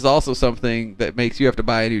Beast is also something that makes you have to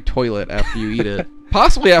buy a new toilet after you eat it.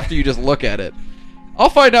 Possibly after you just look at it. I'll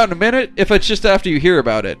find out in a minute if it's just after you hear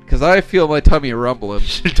about it, because I feel my tummy rumbling.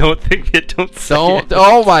 Don't think it. Don't say Don't. it.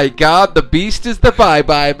 Oh my God! The Beast is the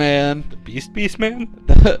bye-bye man. Beast man.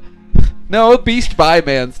 No, Beast Bye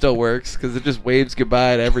Man still works because it just waves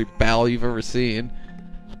goodbye to every bowel you've ever seen.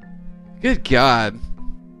 Good God,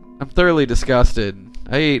 I'm thoroughly disgusted.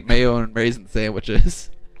 I ate mayo and raisin sandwiches.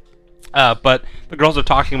 But the girls are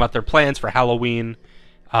talking about their plans for Halloween.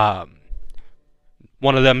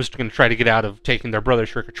 One of them is going to try to get out of taking their brother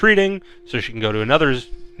trick-or-treating so she can go to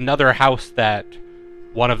another house that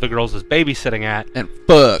one of the girls is babysitting at, And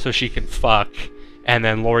fuck, so she can fuck. And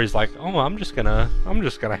then Laurie's like, "Oh, I'm just gonna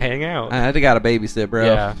hang out." I got to babysit, bro.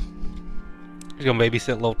 Yeah, he's gonna babysit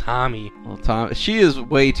little Tommy. Well, Tom, she is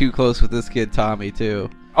way too close with this kid Tommy too.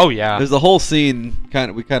 Oh yeah, There's a whole scene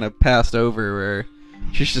we kind of passed over where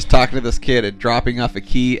she's just talking to this kid and dropping off a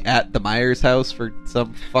key at the Myers house for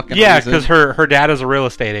some fucking yeah, reason. because her dad is a real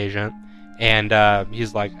estate agent, and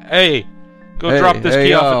he's like, "Hey, go Hey, drop this hey,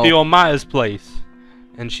 key off yo." at the old Myers place."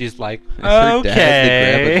 And she's like, Is her dad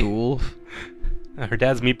 "Okay." the Grabagool? Her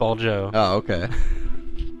dad's Meatball Joe. Oh, okay.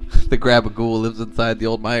 The Grabagool lives inside the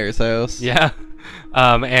old Myers house. Yeah.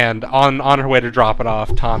 And on her way to drop it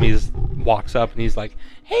off, Tommy walks up and he's like,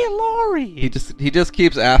 "Hey, Laurie." He just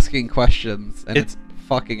keeps asking questions, and it's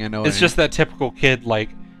fucking annoying. It's just that typical kid, like,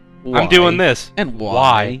 Why? I'm doing this. And why?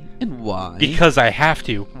 Why? And why? Because I have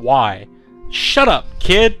to. Why? Shut up,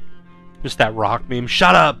 kid. Just that rock meme.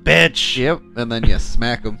 Shut up, bitch. Yep. And then you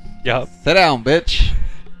smack him. Yup. Sit down, bitch.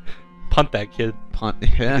 Punt that kid. Punt.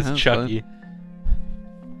 Yeah, It's that's Chucky.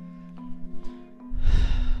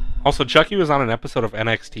 Also, Chucky was on an episode of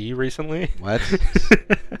NXT recently. fun.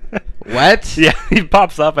 What? What? Yeah, he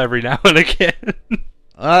pops up every now and again.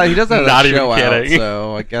 He doesn't have Not that even show out, kidding.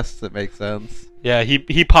 so I guess it makes sense. Yeah,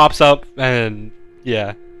 he pops up, and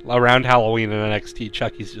yeah, around Halloween in NXT,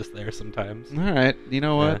 Chucky's just there sometimes. All right, you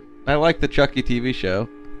know what? I like the Chucky TV show.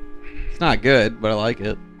 It's not good, but I like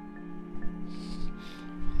it.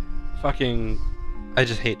 Fucking, I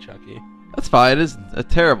just hate Chucky. That's fine. It is a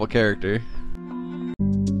terrible character.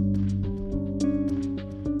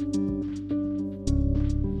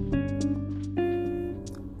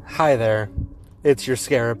 Hi there, it's your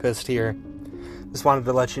Scarapist here. Just wanted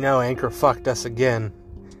to let you know Anchor fucked us again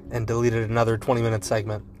and deleted another 20-minute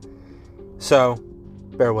segment. So,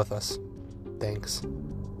 bear with us. Thanks.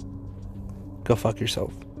 Go fuck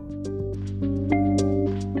yourself.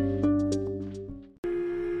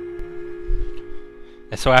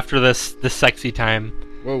 And so after this sexy time,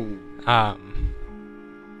 Whoa.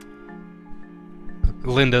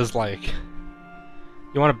 Linda's like,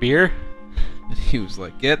 "You want a beer?" And he was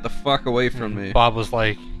like, "Get the fuck away from me." Bob was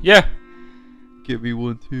like, "Yeah." Give me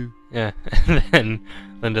one too. Yeah. And then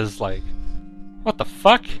Linda's like, "What the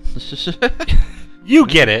fuck? You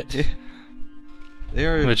get it." They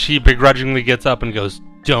are. But she begrudgingly gets up and goes,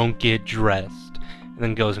 "Don't get dressed." And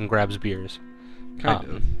then goes and grabs beers. Kind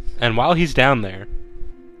of. And while he's down there,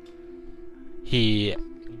 he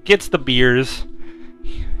gets the beers,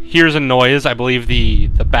 hears a noise. I believe the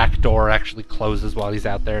back door actually closes while he's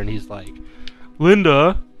out there, and he's like,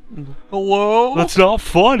 "Linda, Hello? that's not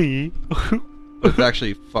funny." It's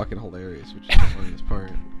actually fucking hilarious, which is the funniest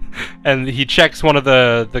part. And he checks one of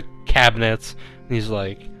the cabinets, and he's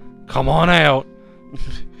like, "Come on out."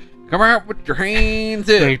 Come out with your hands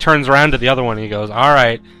And he in. turns around to the other one, and he goes, "All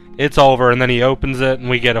right, it's over." And then he opens it, and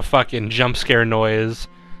we get a fucking jump scare noise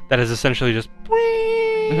that is essentially just...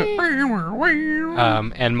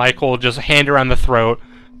 and Michael just hand around the throat,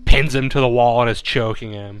 pins him to the wall, and is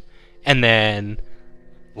choking him. And then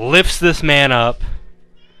lifts this man up.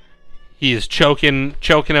 He is choking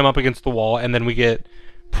him up against the wall, and then we get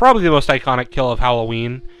probably the most iconic kill of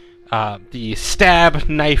Halloween. The stab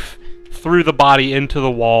knife through the body into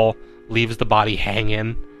the wall, leaves the body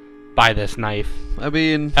hanging by this knife. I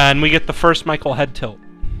mean, And we get the first Michael head tilt.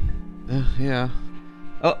 yeah.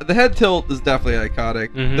 Oh, the head tilt is definitely iconic.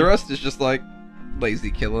 Mhm. The rest is just like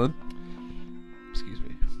lazy killing. Excuse me.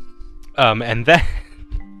 And then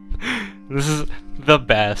this is the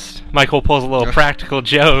best. Michael pulls a little practical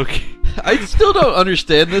joke. I still don't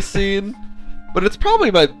understand this scene, but it's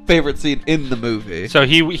probably my favorite scene in the movie. So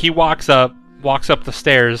he walks up the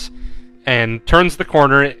stairs and turns the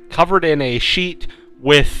corner, covered in a sheet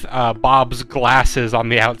with Bob's glasses on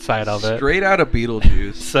the outside of it. Straight out of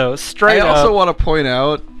Beetlejuice. So straight I up. also want to point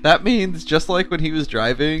out that means just like when he was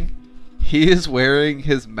driving, he is wearing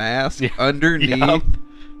his mask Yeah. underneath Yup.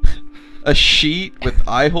 a sheet with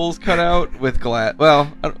eye holes cut out with glass.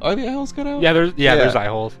 Well, are the eye holes cut out? Yeah, there's eye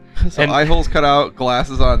holes. So And- eye holes cut out,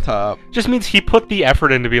 glasses on top. Just means he put the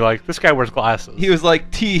effort in to be like, this guy wears glasses. He was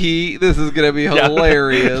like, "Tee this is gonna be Yeah.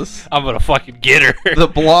 hilarious." I'm gonna fucking get her. The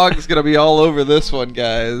blog's gonna be all over this one,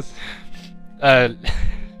 guys.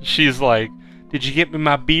 She's like, "Did you get me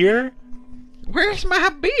my beer?" Where's my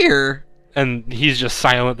beer? And he's just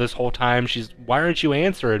silent this whole time. She's, "Why aren't you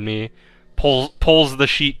answering me?" Pulls the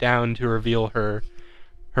sheet down to reveal her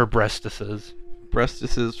breastises.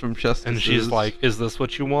 Breastises from Justices. And she's like, "Is this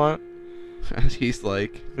what you want?" and he's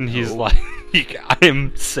like, And he's "No." like,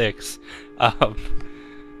 "I'm 6.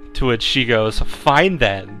 To which she goes, "Fine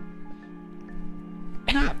then."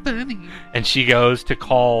 "Not funny." And she goes to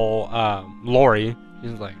call Lori.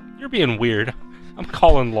 She's like, "You're being weird. I'm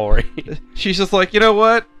calling Lori." She's just like, "You know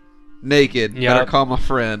what? Naked. Yup. Better call my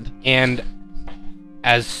friend." And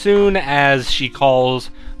as soon as she calls,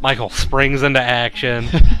 Michael springs into action.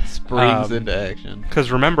 Springs into action.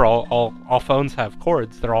 Because remember, all phones have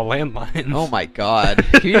cords. They're all landlines. Oh my god.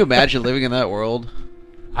 Can you imagine living in that world?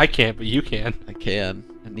 I can't, but you can. I can.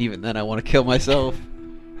 And even then I want to kill myself.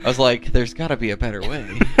 I was like, there's gotta be a better way.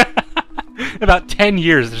 In about 10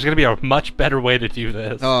 years, there's going to be a much better way to do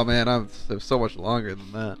this. Oh man, I'm so much longer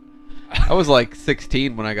than that. I was like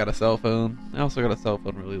 16 when I got a cell phone. I also got a cell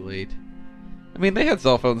phone really late. I mean, they had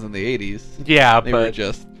cell phones in the 80s. Yeah, They were but...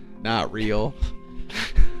 just not real.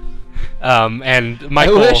 and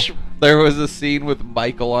Michael... I wish there was a scene with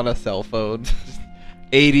Michael on a cell phone. Just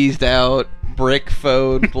 80s out, brick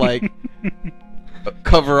phone, like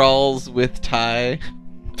coveralls with tie.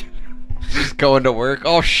 Just going to work.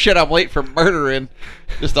 Oh shit, I'm late for murdering.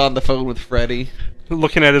 Just on the phone with Freddy.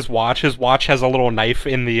 Looking at his watch has a little knife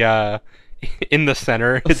in the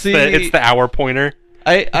center. It's See- the hour pointer.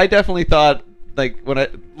 I definitely thought like when I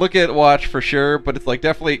look at Watch for sure, but it's like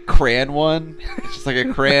definitely crayon one. It's just like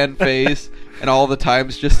a crayon face, and all the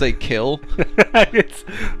times just say kill.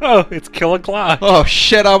 it's kill o'clock. Oh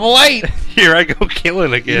shit, I'm late. Here I go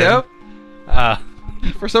killing again. Yep. Uh,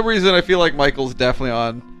 For some reason, I feel like Michael's definitely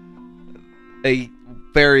on a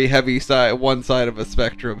very heavy side, one side of a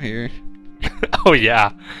spectrum here. oh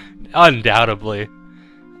yeah, undoubtedly.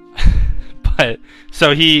 But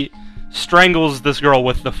so he strangles this girl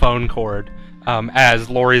with the phone cord. As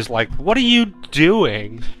Laurie's like, "What are you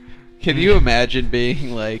doing?" Can you imagine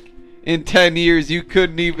being like, in 10 years you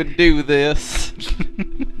couldn't even do this?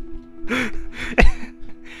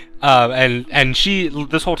 And she,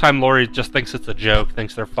 this whole time, Laurie just thinks it's a joke,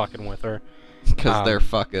 thinks they're fucking with her. Because they're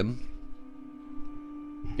fucking.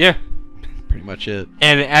 Yeah. Pretty much it.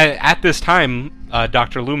 And at this time,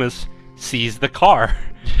 Dr. Loomis sees the car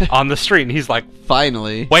on the street, and he's like,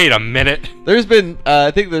 finally. Wait a minute. There's been, I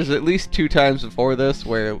think there's at least 2 times before this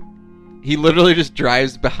where he literally just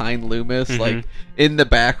drives behind Loomis, like, in the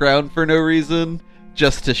background for no reason,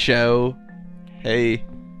 just to show, hey,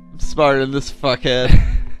 I'm smarter than this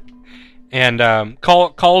fuckhead. And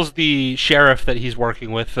calls the sheriff that he's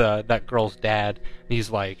working with, that girl's dad. And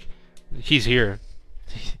he's like, he's here.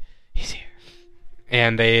 He's here.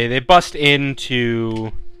 And they bust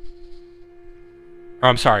into... Or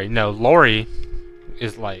I'm sorry, no, Laurie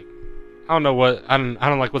is like, I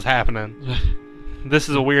don't like what's happening. This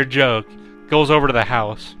is a weird joke. Goes over to the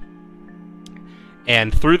house.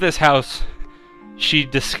 And through this house, she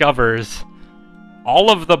discovers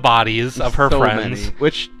all of the bodies of her friends. Many,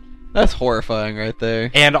 which... That's horrifying right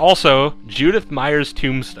there. And also, Judith Meyer's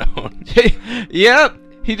tombstone. Yep.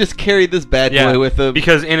 He just carried this bad boy with him.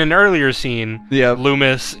 Because in an earlier scene,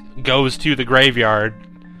 Loomis goes to the graveyard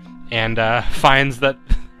and finds that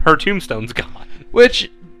her tombstone's gone. Which,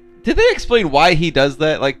 did they explain why he does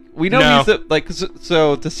that? Like, we know he's like,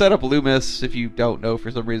 so to set up Loomis, if you don't know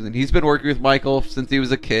for some reason, he's been working with Michael since he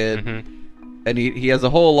was a kid. And he has a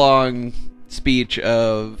whole long speech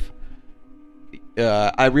of...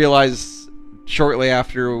 I realized shortly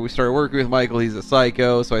after we started working with Michael, he's a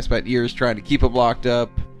psycho, so I spent years trying to keep him locked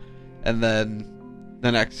up, and then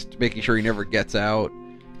the next, making sure he never gets out.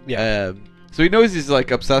 Yeah. So he knows he's,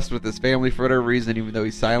 like, obsessed with his family for whatever reason, even though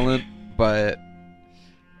he's silent, but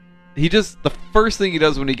he just, the first thing he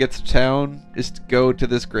does when he gets to town is to go to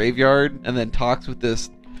this graveyard, and then talks with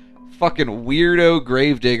this fucking weirdo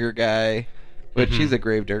gravedigger guy, which he's a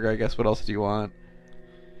gravedigger, I guess, what else do you want?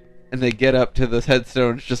 And they get up to this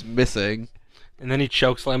headstone, it's just missing. And then he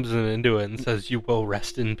chokeslams him into it and says, "You will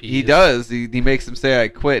rest in peace." He does. He makes him say, "I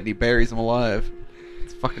quit," and he buries him alive.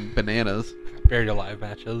 It's fucking bananas. Buried alive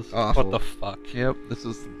matches. Awful. What the fuck? Yep, this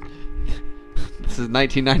is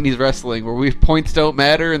 1990s wrestling, where points don't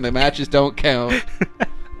matter and the matches don't count.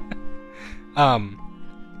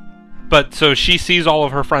 But so she sees all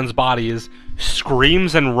of her friends' bodies,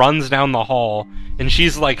 screams and runs down the hall, and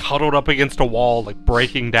she's like huddled up against a wall, like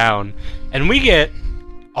breaking down. And we get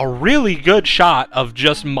a really good shot of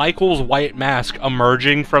just Michael's white mask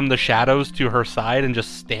emerging from the shadows to her side and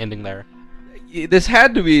just standing there. This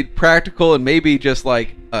had to be practical and maybe just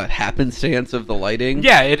like a happenstance of the lighting.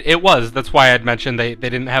 Yeah, it was. That's why I'd mentioned they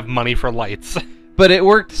didn't have money for lights. But it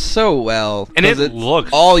worked so well. And it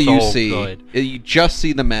looks all so you see. Good. You just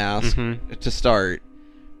see the mask to start.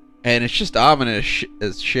 And it's just ominous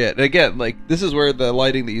as shit. And again, like, this is where the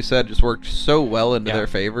lighting that you said just worked so well into their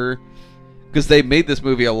favor. Because they made this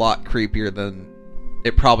movie a lot creepier than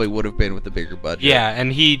it probably would have been with the bigger budget. Yeah,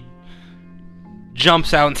 and he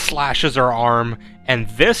jumps out and slashes her arm, and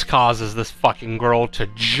this causes this fucking girl to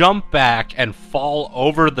jump back and fall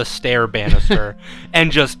over the stair banister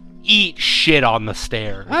and just eat shit on the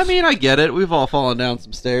stairs. I mean, I get it. We've all fallen down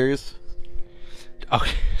some stairs.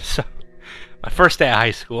 Okay, so my first day of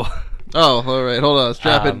high school. Oh, all right. Hold on.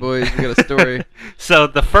 Strap in, boys. We got a story. So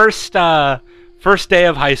the first day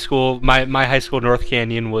of high school, my high school, North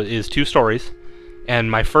Canyon, is 2 stories.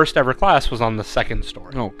 And my first ever class was on the 2nd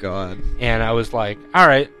story. Oh, God. And I was like, all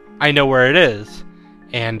right, I know where it is.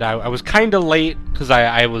 And I was kind of late because I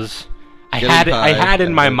had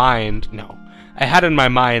in my mind,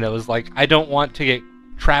 I was like, I don't want to get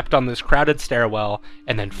trapped on this crowded stairwell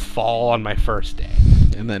and then fall on my first day.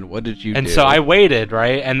 And then what did you do? And so I waited,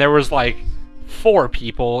 right? And there was like 4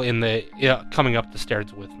 people in the coming up the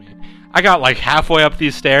stairs with me. I got like halfway up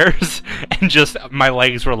these stairs and just my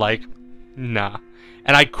legs were like, nah.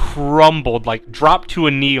 And I crumbled, like dropped to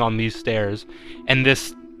a knee on these stairs. And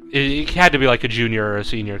it had to be like a junior or a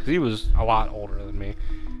senior because he was a lot older than me.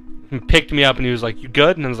 He picked me up and he was like, "You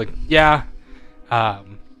good?" And I was like, "Yeah."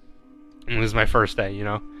 It was my first day, you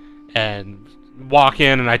know. And walk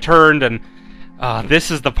in and I turned and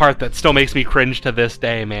This is the part that still makes me cringe to this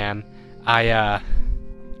day, man. I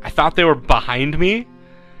thought they were behind me,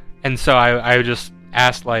 and so I just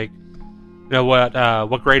asked, like, you know,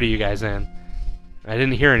 what grade are you guys in? I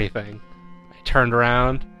didn't hear anything. I turned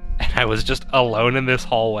around, and I was just alone in this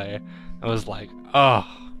hallway. I was like, oh,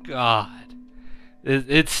 God.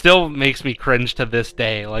 It still makes me cringe to this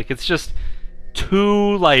day. Like, it's just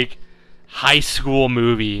too, like, high school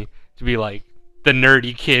movie to be like, the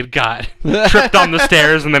nerdy kid got tripped on the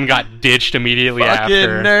stairs and then got ditched immediately Fucking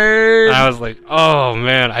after. nerd. And I was like, oh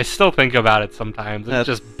man, I still think about it sometimes. It That's-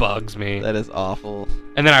 just bugs me. That is awful.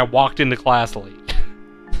 And then I walked into class late.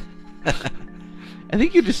 I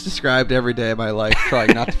think you just described every day of my life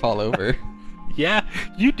trying not to fall over. Yeah,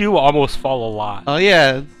 you do almost fall a lot. Oh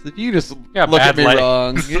yeah, if you just Yeah, look at bad me leg.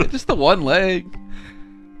 wrong. Yeah, just the one leg.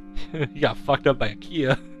 You got fucked up by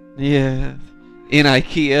IKEA. Yeah. In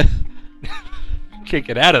IKEA. Can't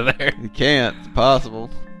get out of there. You can't. It's possible.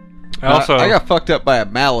 I got fucked up by a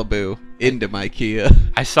Malibu into my Kia.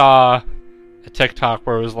 I saw a TikTok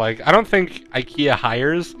where it was like, I don't think IKEA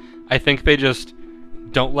hires. I think they just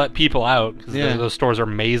don't let people out because Yeah. those stores are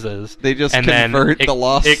mazes. They just And convert then the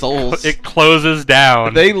lost souls. It closes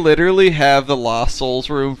down. They literally have the Lost Souls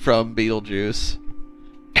room from Beetlejuice.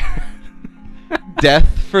 Death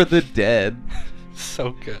for the dead.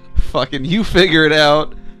 So good. Fucking you figure it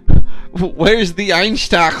out. Where's the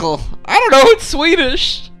Einstachel? I don't know, it's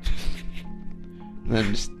Swedish. And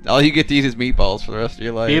then just, all you get to eat is meatballs for the rest of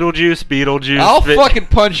your life. Beetlejuice. I'll fucking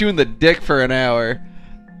punch you in the dick for an hour.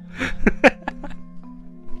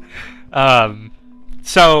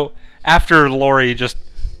 So after Lori just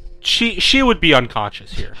she would be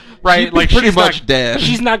unconscious here, right? She'd be pretty she's much not, dead.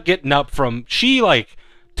 She's not getting up from. She like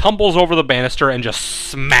tumbles over the banister and just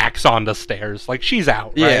smacks onto stairs. Like she's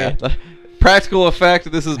out. Right? Yeah. Practical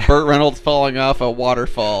effect, this is Burt Reynolds falling off a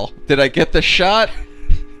waterfall. Did I get the shot?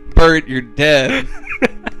 Burt, you're dead.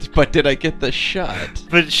 But did I get the shot?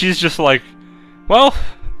 But she's just like, well,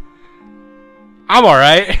 I'm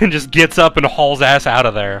alright, and just gets up and hauls ass out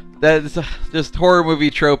of there. That's just horror movie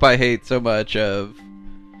trope I hate so much of.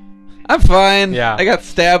 I'm fine. Yeah. I got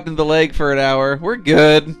stabbed in the leg for an hour. We're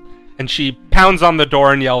good. And she pounds on the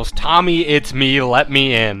door and yells, Tommy, it's me, let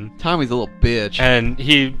me in. Tommy's a little bitch. And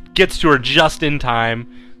he gets to her just in time.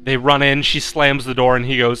 They run in, she slams the door, and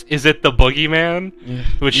he goes, is it the boogeyman?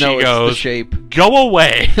 Which no, she it's goes, the shape. go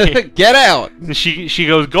away. Get out. And she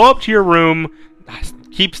goes, go up to your room,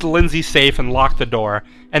 keeps Lindsay safe, and lock the door.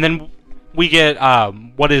 And then we get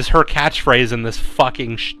what is her catchphrase in this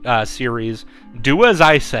fucking series, do as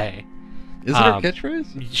I say. Is it her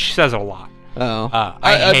catchphrase? She says it a lot. Oh.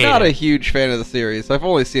 I I'm hate not it. a huge fan of the series. I've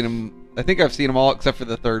only seen them. I think I've seen them all except for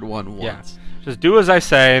the third one once. Just do as I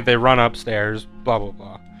say, they run upstairs, blah, blah,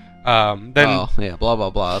 blah. Then Oh, yeah, blah, blah,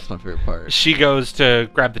 blah. That's my favorite part. she goes to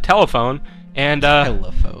grab the telephone, and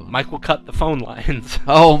Telephone. Michael cut the phone lines.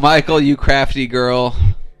 Oh, Michael, you crafty girl.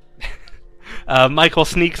 Michael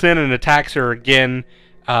sneaks in and attacks her again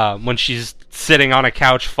when she's sitting on a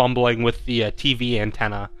couch fumbling with the TV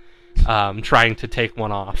antenna, trying to take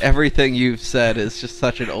one off. Everything you've said is just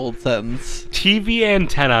such an old sentence. TV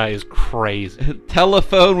antenna is crazy.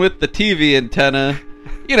 Telephone with the TV antenna.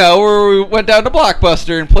 You know, where we went down to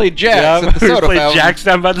Blockbuster and played Jacks at the we soda played fountain. Jacks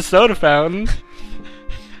down by the soda fountain.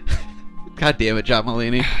 God damn it, John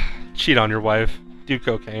Mulaney. Cheat on your wife. Do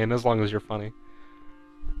cocaine as long as you're funny.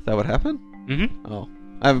 Is that what happened? Mm-hmm. Oh.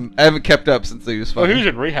 I haven't kept up since he was Well, funny. he was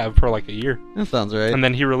in rehab for like a year, That sounds right. and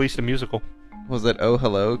then he released a musical. Was it Oh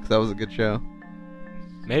Hello? Because that was a good show.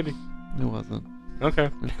 Maybe. It wasn't. Okay.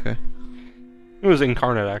 Okay. It was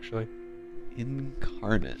Incarnate, actually.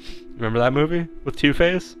 Incarnate. Remember that movie with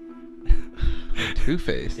Two-Face?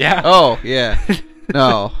 Two-Face. Yeah. Oh, yeah.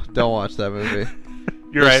 No, don't watch that movie.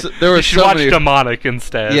 You're right. There you was should so watch many- Demonic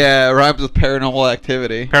instead. Yeah, it rhymes with Paranormal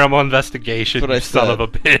Activity. Paranormal Investigation, That's what I you son said. of a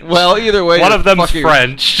bitch. Well, either way, one it's of them's fucking-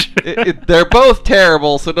 French. They're both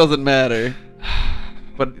terrible, so it doesn't matter.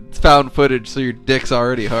 But it's found footage, so your dick's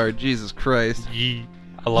already hard. Jesus Christ. Yeet.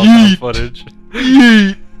 I love that footage.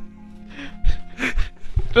 Yeet.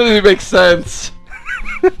 Doesn't even make sense.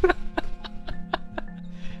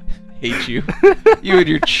 Hate you. You and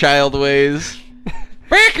your child ways.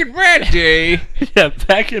 Back in my day. Yeah,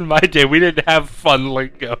 back in my day, we didn't have fun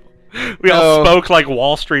lingo. We all No. spoke like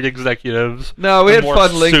Wall Street executives. No, we and had wore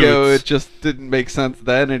fun lingo. suits. It just didn't make sense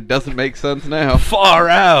then, and it doesn't make sense now. Far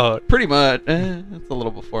out. Pretty much. That's a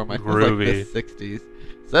little before my Groovy. like the 60s.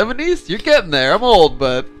 70s? You're getting there. I'm old,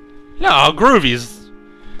 but... No, Groovy's.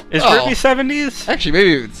 Is Oh. Groovy 70s? Actually, maybe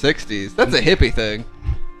even 60s. That's a hippie thing.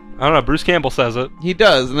 I don't know. Bruce Campbell says it. He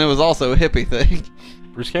does, and it was also a hippie thing.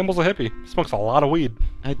 Bruce Campbell's a hippie. He smokes a lot of weed.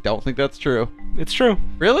 I don't think that's true. It's true.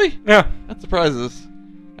 Really? Yeah. That surprises.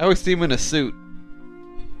 I always see him in a suit.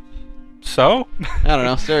 So? I don't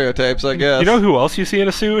know, stereotypes, I guess. You know who else you see in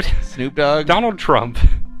a suit? Snoop Dogg? Donald Trump.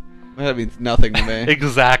 That means nothing to me.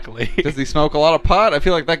 Exactly. Does he smoke a lot of pot? I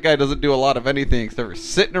feel like that guy doesn't do a lot of anything except for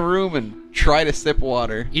sit in a room and try to sip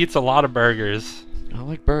water. Eats a lot of burgers. I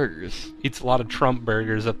like burgers. Eats a lot of Trump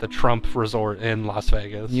burgers at the Trump Resort in Las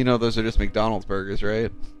Vegas. You know those are just McDonald's burgers,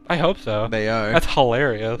 right? I hope so. They are. That's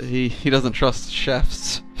hilarious. He doesn't trust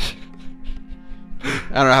chefs.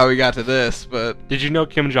 I don't know how we got to this, but... Did you know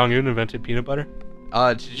Kim Jong-un invented peanut butter?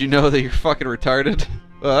 Did you know that you're fucking retarded?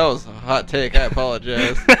 Well, that was a hot take. I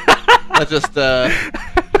apologize. That just,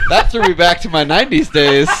 that threw me back to my 90s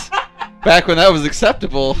days. Back when that was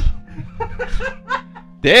acceptable.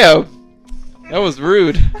 Damn. That was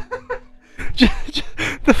rude.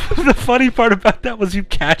 The funny part about that was you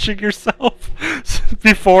catching yourself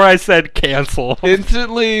before I said cancel.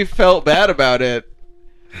 Instantly felt bad about it.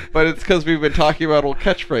 But it's because we've been talking about old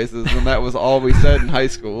catchphrases, and that was all we said in high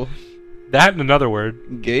school. That and another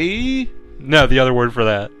word. Gay? No, the other word for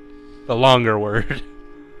that. The longer word.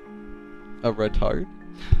 A retard?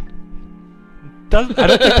 I don't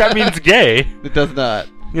think that means gay. It does not.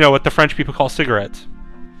 You know, what the French people call cigarettes.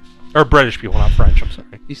 Or British people, not French, I'm sorry.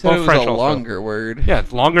 You said it was French a also. longer word. Yeah,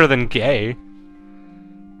 it's longer than gay.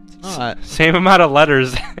 It's not. Same amount of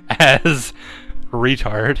letters as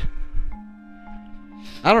retard.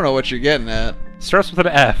 I don't know what you're getting at. Starts with an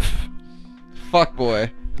F. Fuck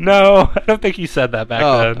boy. No, I don't think you said that back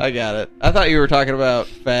Oh, then. I got it. I thought you were talking about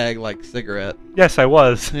fag like cigarette. Yes, I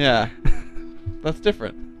was. Yeah. That's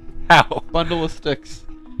different. How? Bundle of sticks.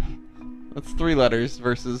 That's 3 letters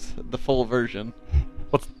versus the full version.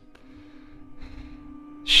 What's...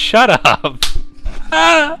 Shut up!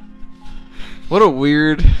 Ah! What a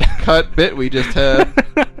weird cut bit we just had.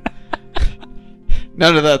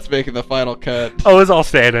 None of that's making the final cut. Oh, it's all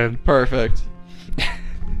staying in. Perfect.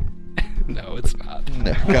 No, it's not.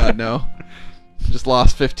 No, God, no. Just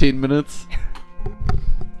lost 15 minutes.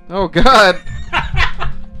 Oh, God.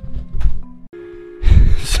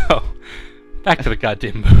 So, back to the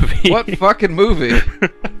goddamn movie. What fucking movie?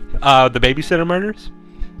 The Babysitter Murders?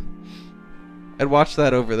 I'd watch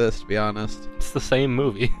that over this, to be honest. It's the same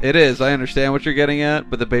movie. It is. I understand what you're getting at,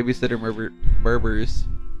 but the Babysitter Murders.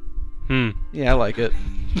 Yeah, I like it.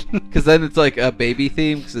 Because then it's like a baby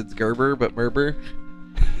theme, because it's Gerber, but Merber.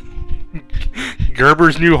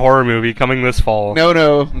 Gerber's new horror movie coming this fall.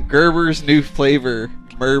 No. Gerber's new flavor,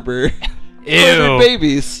 Merber. Ew.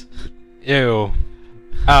 Babies. Ew.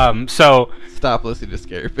 So... Stop listening to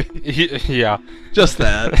Scary Baby. Yeah. Just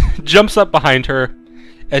that. Jumps up behind her,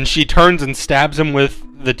 and she turns and stabs him with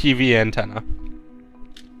the TV antenna.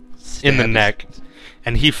 In the neck.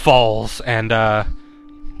 And he falls, and,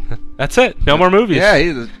 that's it. No more movies.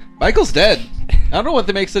 Yeah, Michael's dead. I don't know what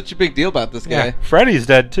they make such a big deal about this guy. Yeah. Freddy's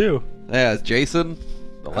dead, too. Yeah, it's Jason,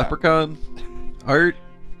 the leprechaun, Art.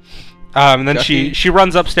 And then Ducky. she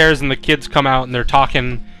runs upstairs, and the kids come out, and they're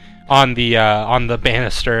talking on the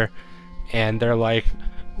banister, and they're like,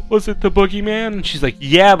 "Was it the boogeyman?" And she's like,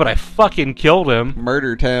 "Yeah, but I fucking killed him."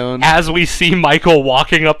 Murder Town. As we see Michael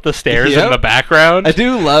walking up the stairs Yep. in the background. I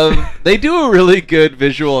do love... They do a really good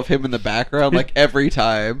visual of him in the background, like, every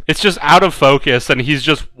time. It's just out of focus, and he's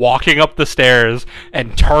just walking up the stairs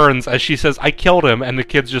and turns as she says, "I killed him," and the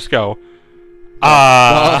kids just go,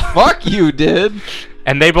 Fuck you, did.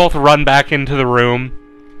 And they both run back into the room,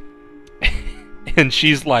 and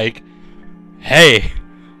she's like, "Hey,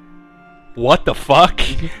 what the fuck?"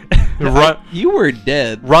 You were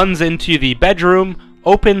dead. Runs into the bedroom,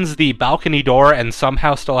 opens the balcony door, and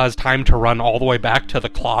somehow still has time to run all the way back to the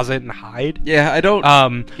closet and hide. Yeah, I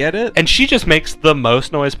don't get it. And she just makes the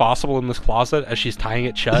most noise possible in this closet as she's tying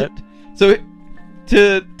it shut. So,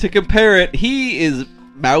 to compare it, he is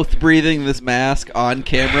mouth breathing this mask on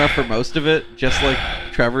camera for most of it, just like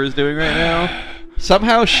Trevor is doing right now.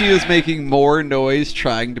 Somehow she is making more noise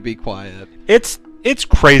trying to be quiet. It's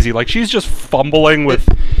crazy. Like, she's just fumbling with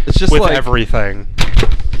It's just like everything.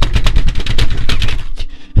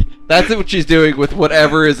 That's what she's doing with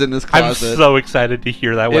whatever is in this I'm closet. so excited to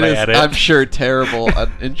hear that when It I is, edit. I'm sure, terrible. I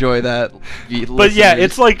enjoy that. But yeah,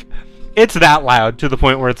 it's like, it's that loud to the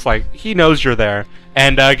point where it's like, he knows you're there.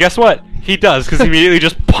 And guess what? He does, because he immediately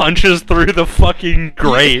just punches through the fucking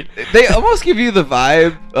grate. They almost give you the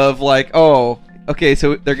vibe of like, oh, okay,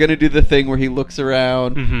 so they're gonna do the thing where he looks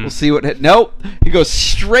around. Mhm. We'll see what. Nope, he goes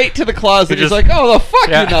straight to the closet. He He's just- like, oh, the fuck,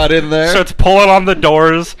 Yeah. you're not in there. Starts pulling on the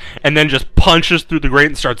doors, and then just punches through the grate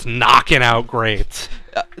and starts knocking out grates.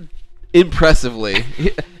 Impressively,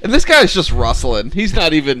 and this guy's just rustling. He's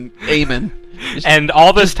not even aiming. And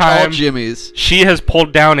all this Just all time, jimmies. she has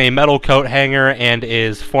pulled down a metal coat hanger and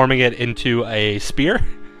is forming it into a spear.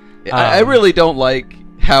 I really don't like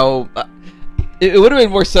how it would have made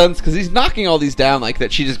more sense because he's knocking all these down like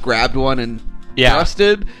that. She just grabbed one and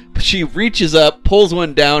thrusted, but she reaches up, pulls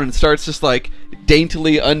one down, and starts just like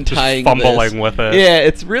daintily untying, just fumbling with it. Yeah,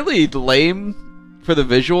 it's really lame for the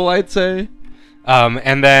visual, I'd say.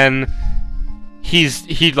 And then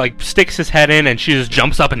he like sticks his head in, and she just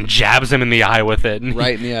jumps up and jabs him in the eye with it.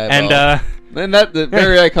 Right in the eyeball. And the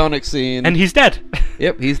very iconic scene. And he's dead.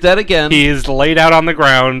 Yep, he's dead again. He is laid out on the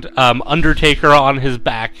ground, Undertaker on his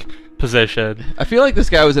back position. I feel like this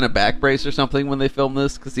guy was in a back brace or something when they filmed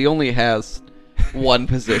this, because he only has one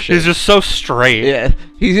position. He's just so straight. Yeah,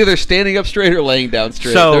 he's either standing up straight or laying down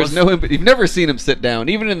straight. So- There's no. You've never seen him sit down,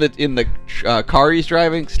 even in the car he's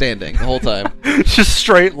driving, standing the whole time. Just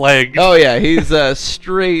straight legs. Oh yeah, he's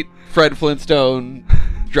straight Fred Flintstone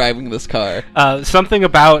driving this car. Something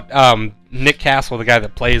about Nick Castle, the guy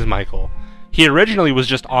that plays Michael. He originally was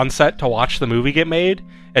just on set to watch the movie get made,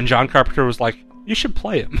 and John Carpenter was like, "You should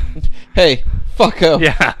play him." Hey, fucko!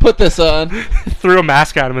 Yeah. Put this on. Threw a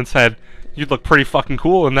mask at him and said, "You'd look pretty fucking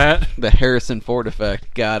cool in that." The Harrison Ford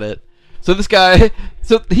effect. Got it. So this guy,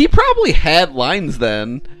 so he probably had lines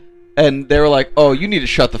then, and they were like, "Oh, you need to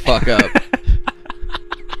shut the fuck up."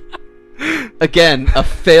 Again, a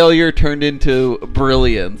failure turned into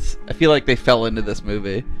brilliance. I feel like they fell into this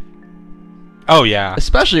movie, Oh yeah.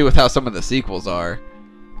 especially with how some of the sequels are.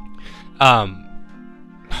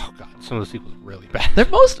 Oh god, some of the sequels are really bad. They're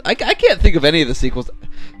I can't think of any of the sequels.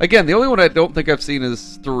 Again, the only one I don't think I've seen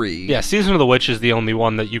is 3. Yeah, Season of the Witch is the only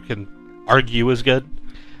one that you can argue is good.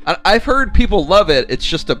 I've heard people love it. It's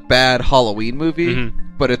just a bad Halloween movie, Mhm.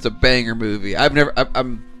 but it's a banger movie.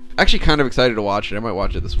 I'm actually kind of excited to watch it. I might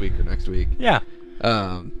watch it this week or next week. Yeah.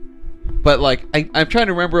 But like I'm trying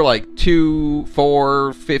to remember like 2,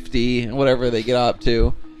 4, 50, and whatever they get up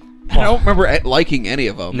to. And I don't remember liking any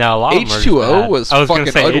of them. No, a lot of them are just H2O bad. was I was fucking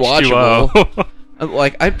gonna say unwatchable. H2O.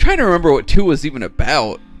 Like I'm trying to remember what 2 was even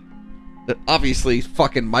about. Obviously,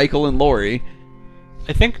 fucking Michael and Laurie.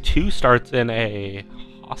 I think 2 starts in a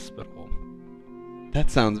hospital. That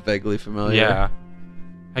sounds vaguely familiar. Yeah.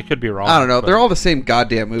 I could be wrong. I don't know. but They're all the same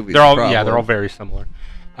goddamn movies. they're all probably. they're all very similar.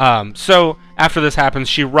 So after this happens,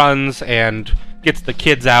 she runs and gets the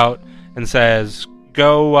kids out and says,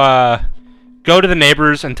 "Go to the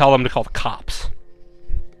neighbors and tell them to call the cops."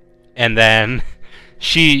 And then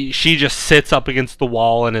she just sits up against the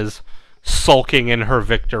wall and is sulking in her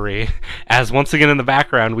victory. As once again in the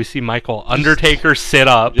background we see Michael Undertaker sit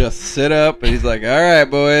up. Just sit up, and he's like, "All right,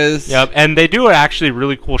 boys." Yep, and they do an actually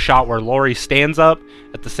really cool shot where Laurie stands up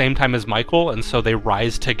at the same time as Michael, and so they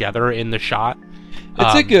rise together in the shot.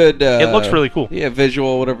 It's a good. It looks really cool. Yeah,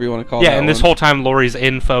 visual, whatever you want to call it. Yeah, and this whole time Laurie's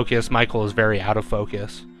in focus, Michael is very out of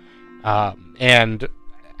focus. And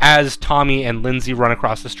as Tommy and Lindsay run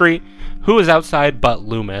across the street, who is outside but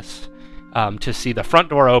Loomis, to see the front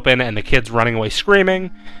door open and the kids running away screaming,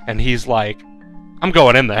 and he's like, "I'm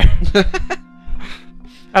going in there.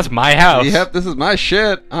 That's my house." Yep, this is my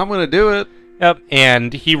shit. I'm gonna do it. Yep,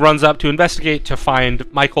 and he runs up to investigate to find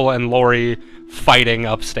Michael and Laurie fighting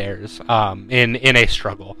upstairs in a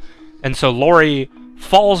struggle. And so Laurie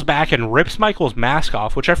falls back and rips Michael's mask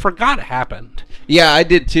off, which I forgot happened. Yeah, I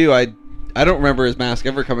did too. I don't remember his mask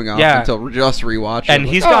ever coming off until just rewatching. And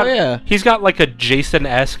Like, he's got like a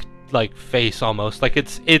Jason-esque like face almost. Like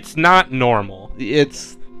it's not normal.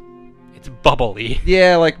 It's bubbly.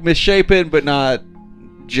 yeah, like misshapen, but not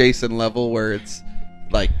Jason level where it's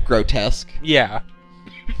like grotesque. Yeah.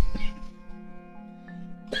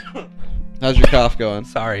 How's your cough going?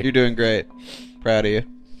 Sorry. You're doing great. Proud of you.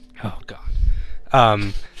 Oh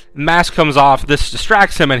god. Mask comes off. This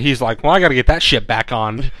distracts him, and he's like, "Well, I got to get that shit back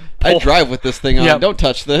on." I drive with this thing on. Yep. Don't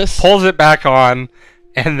touch this. Pulls it back on,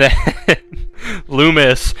 and then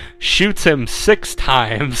Loomis shoots him 6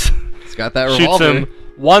 times. It's got that Shoots revolver. him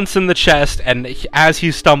once in the chest, and as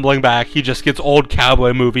he's stumbling back, he just gets old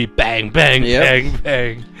cowboy movie bang, bang, Yep. bang,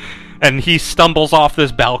 bang. And he stumbles off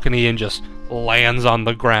this balcony and just lands on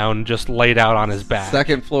the ground, just laid out on his back.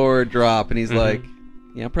 Second floor drop, and he's Mhm. like,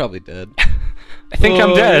 "Yeah, I'm probably dead." I think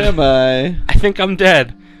I'm dead. Am I? I think I'm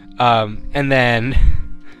dead. And then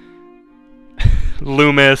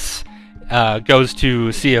Loomis goes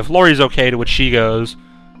to see if Laurie's okay, to which she goes,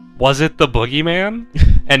 "Was it the boogeyman?"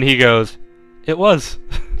 And he goes, "It was."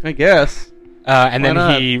 I guess. And Why then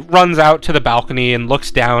not? he runs out to the balcony and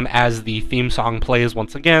looks down as the theme song plays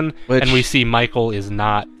once again, Which- and we see Michael is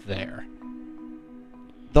not there.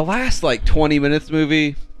 The last like 20 minutes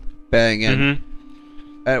movie, banging.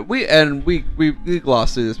 Mhm. We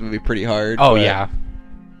glossed through this movie pretty hard. Oh but yeah.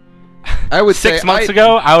 I would say 6 months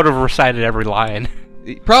ago, I would have recited every line.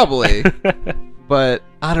 Probably. But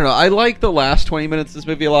I don't know. I like the last 20 minutes of this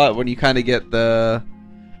movie a lot when you kind of get the...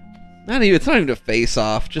 It's not even a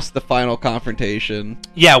face-off, just the final confrontation.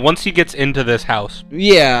 Yeah, once he gets into this house.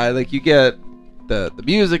 Yeah, like you get... The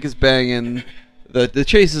music is banging. The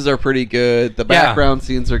chases are pretty good. The background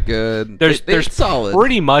scenes are good. There's solid.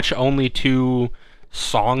 Pretty much only 2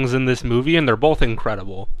 songs in this movie, and they're both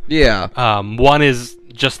incredible. Yeah. One is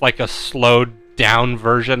just like a slowed down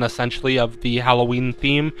version, essentially, of the Halloween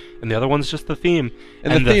theme, and the other one's just the theme.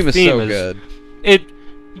 And the theme is so good.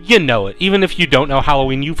 You know it. Even if you don't know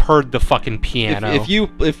Halloween, you've heard the fucking piano.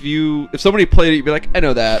 If somebody played it, you'd be like, I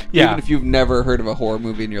know that. Yeah. Even if you've never heard of a horror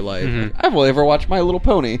movie in your life. Mm-hmm. Like, I've only ever watched My Little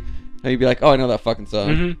Pony. And you'd be like, oh, I know that fucking song.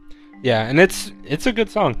 Mm-hmm. Yeah, and it's a good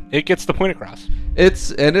song. It gets the point across.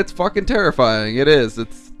 It's fucking terrifying. It is.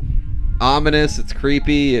 It's ominous. It's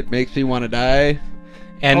creepy. It makes me want to die.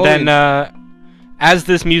 And then, as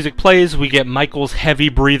this music plays, we get Michael's heavy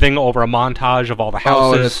breathing over a montage of all the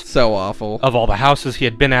houses. Oh, it's so awful. Of all the houses he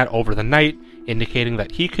had been at over the night, indicating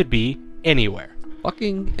that he could be anywhere.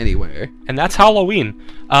 Fucking anywhere. And that's Halloween.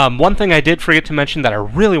 One thing I did forget to mention that I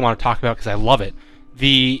really want to talk about because I love it.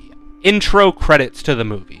 The intro credits to the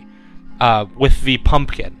movie. With the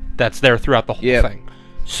pumpkin that's there throughout the whole thing.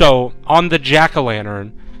 So, on the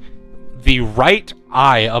jack-o'-lantern, the right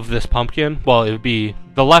eye of this pumpkin, well, it would be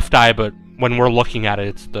the left eye, but when we're looking at it,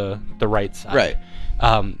 it's the right side.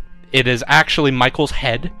 Right. It is actually Michael's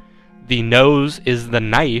head. The nose is the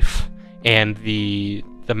knife, and the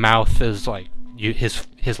mouth is like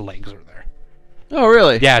his legs are there. Oh,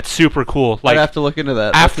 really? Yeah, it's super cool. Like, I'd have to look into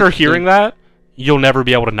that. After hearing that, you'll never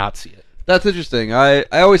be able to not see it. That's interesting. I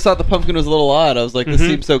always thought the pumpkin was a little odd. I was like, this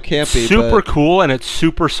seems so campy. Super cool, and it's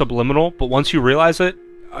super subliminal, but once you realize it,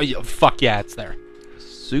 fuck yeah, it's there.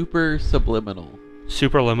 Super subliminal.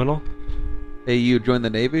 Superliminal? Hey, you joined the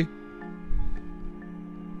Navy?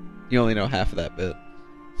 You only know half of that bit.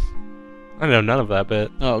 I know none of that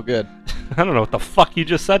bit. Oh, good. I don't know what the fuck you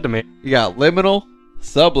just said to me. You got liminal,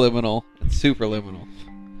 subliminal, and superliminal.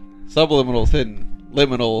 Subliminal's hidden.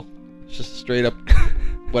 Liminal, just straight up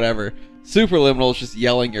whatever. Superliminal is just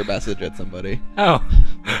yelling your message at somebody. Oh,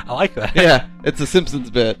 I like that. Yeah, it's a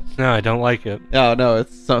Simpsons bit. No, I don't like it. Oh, no,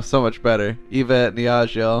 it's so much better. Yvette and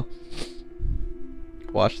Niaj yell.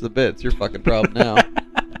 Watch the bit. It's your fucking problem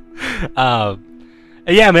now.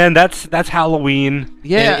 Yeah, man, that's Halloween.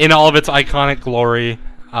 Yeah. In all of its iconic glory.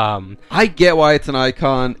 I get why it's an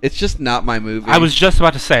icon. It's just not my movie. I was just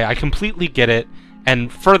about to say, I completely get it.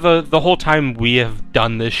 And for the whole time we have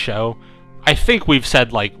done this show, I think we've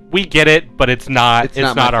said, like, we get it, but it's not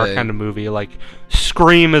our thing. kind of movie. Like,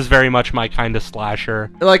 Scream is very much my kind of slasher.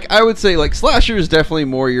 Like, I would say, like, slasher is definitely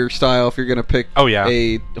more your style if you're gonna pick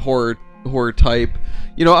a horror type.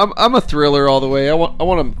 You know, I'm a thriller all the way. I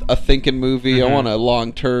want a thinking movie. Mm-hmm. I want a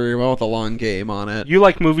long term. I want the long game on it. You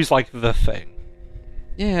like movies like The Thing.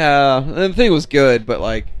 Yeah, The Thing was good, but,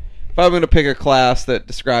 like, if I'm gonna pick a class that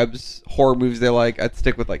describes horror movies they like, I'd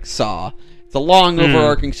stick with, like, Saw. It's a long,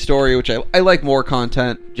 overarching story, which I like more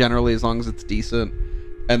content, generally, as long as it's decent.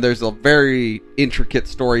 And there's a very intricate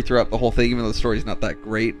story throughout the whole thing, even though the story's not that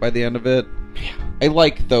great by the end of it. Yeah. I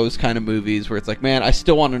like those kind of movies where it's like, man, I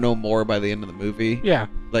still want to know more by the end of the movie. Yeah.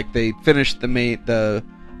 Like, they finished the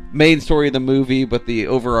main story of the movie, but the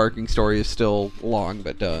overarching story is still long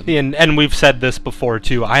but done. And we've said this before,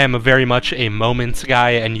 too. I am very much a moments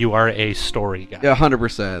guy, and you are a story guy. Yeah,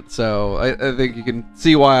 100%. So I think you can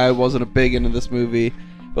see why I wasn't a big into this movie.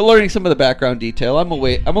 But learning some of the background detail, I'm a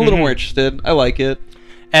little more interested. I like it.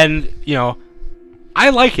 And, you know, I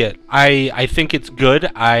like it. I think it's good.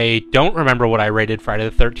 I don't remember what I rated Friday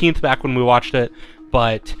the 13th back when we watched it,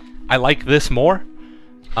 but I like this more.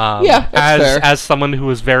 Yeah, that's fair. As someone who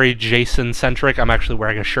is very Jason-centric, I'm actually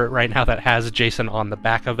wearing a shirt right now that has Jason on the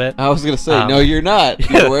back of it. I was going to say, no, you're not.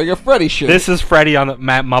 You're wearing a Freddy shirt. This is Freddy on the...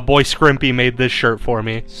 My boy Scrimpy made this shirt for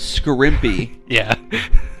me. Scrimpy? Yeah.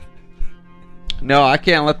 No, I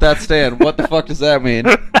can't let that stand. What the fuck does that mean?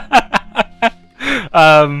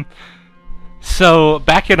 So,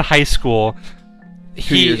 back in high school...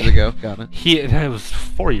 2 years ago. Got it. It was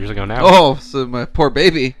 4 years ago now. Oh, so my poor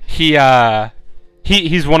baby.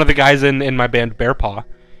 He's one of the guys in my band Bear Paw,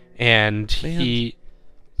 and we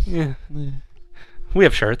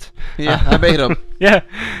have shirts. Yeah, I made them. Yeah,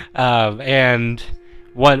 and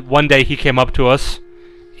one day he came up to us,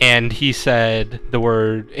 and he said the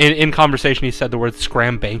word in conversation. He said the word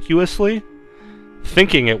 "scrambancuously,"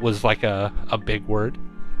 thinking it was like a big word.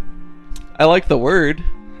 I like the word.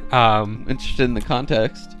 Interested in the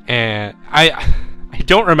context, and I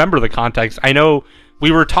don't remember the context. I know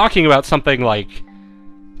we were talking about something like.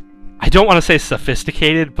 I don't want to say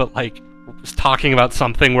sophisticated, but like was talking about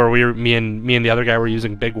something where me and the other guy were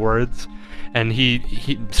using big words, and he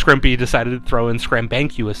Scrimpy decided to throw in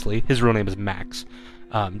scrambancuously. His real name is Max.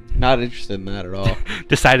 Not interested in that at all.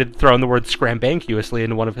 Decided to throw in the word scrambancuously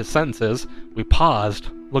into one of his sentences. We paused,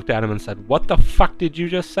 looked at him, and said, "What the fuck did you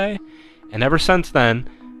just say?" And ever since then,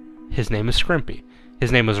 his name is Scrimpy.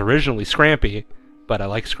 His name was originally Scrampy, but I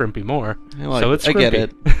like Scrimpy more, so it's Scrimpy. I get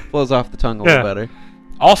it. Flows off the tongue a little better.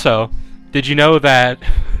 Also, did you know that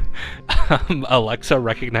Alexa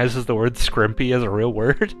recognizes the word Scrimpy as a real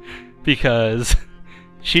word? Because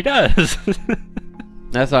she does.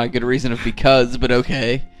 That's not a good reason of because, but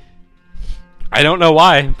okay. I don't know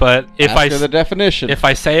why, but if Ask her the definition. If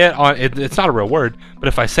I say it on, it's not a real word, but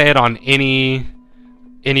if I say it on any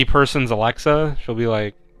person's Alexa, she'll be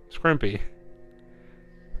like, Scrimpy.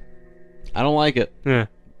 I don't like it. Yeah.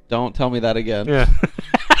 Don't tell me that again. Yeah.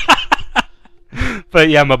 But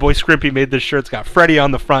yeah, my boy Scrimpy made this shirt. It's got Freddy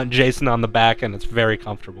on the front, Jason on the back, and it's very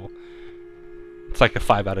comfortable. It's like a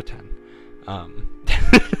 5 out of 10.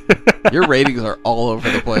 Your ratings are all over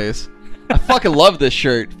the place. I fucking love this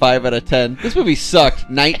shirt. 5 out of 10. This movie sucked.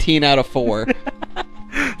 19 out of 4.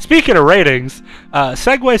 Speaking of ratings,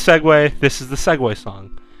 segue. This is the segue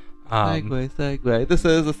song. Segue. This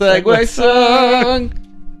is a segue song.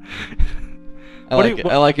 I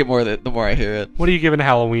like it more the more I hear it. What are you giving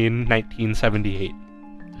Halloween 1978?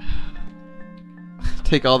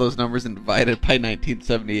 Take all those numbers and divide it by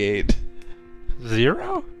 1978.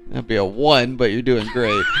 0? That'd be a 1, but you're doing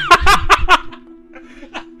great.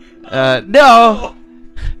 No.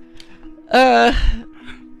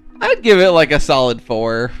 I'd give it like a solid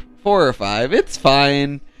 4 or 5. It's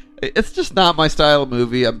fine. It's just not my style of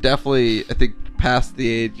movie. I'm definitely, I think, past the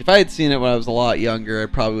age. If I had seen it when I was a lot younger, I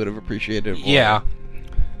probably would have appreciated it more. Yeah.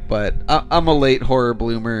 But I'm a late horror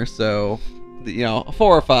bloomer, so, you know,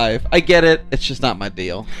 4 or 5. I get it. It's just not my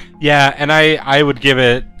deal. Yeah, and I would give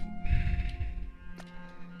it...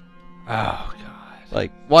 Oh, God.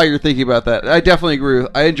 Like, while you're thinking about that, I definitely agree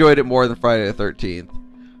with... I enjoyed it more than Friday the 13th.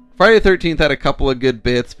 Friday the 13th had a couple of good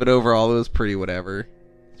bits, but overall it was pretty whatever.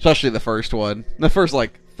 Especially the first one. The first,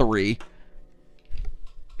 like, 3.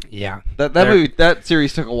 Yeah. That movie, that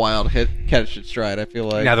series took a while to catch its stride, I feel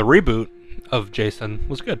like. Yeah, the reboot of Jason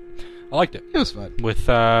was good. I liked it. It was fun. With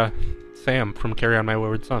Sam from Carry On My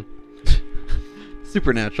Wayward Son.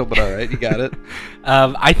 Supernatural, but alright, you got it.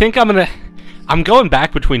 I think I'm going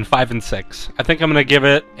back between 5 and 6. I think I'm gonna give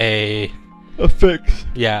it a fix.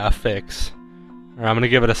 Yeah, a fix. Or I'm gonna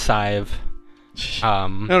give it a sieve. I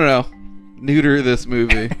don't know. Neuter this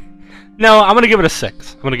movie. No, I'm gonna give it a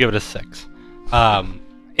 6. I'm gonna give it a 6.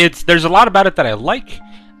 There's a lot about it that I like.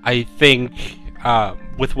 I think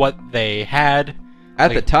with what they had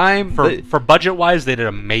at the time, for budget wise, they did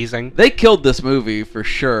amazing. They killed this movie for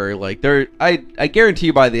sure. Like I guarantee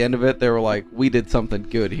you by the end of it, they were like, we did something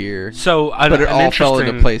good here. So, but it all fell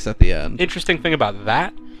into place at the end. Interesting thing about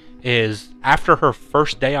that is after her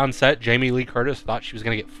first day on set, Jamie Lee Curtis thought she was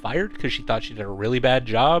going to get fired because she thought she did a really bad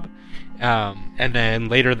job. And then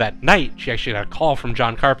later that night, she actually got a call from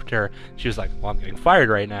John Carpenter. She was like, well, I'm getting fired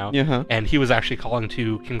right now. Uh-huh. And he was actually calling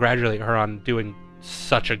to congratulate her on doing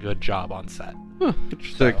such a good job on set. Huh,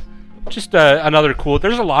 interesting. So, just another cool...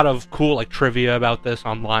 There's a lot of cool like trivia about this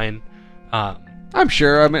online. I'm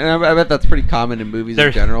sure. I mean, I bet that's pretty common in movies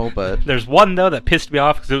in general, but... There's one, though, that pissed me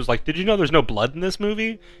off because it was like, did you know there's no blood in this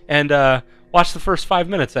movie? And watch the first 5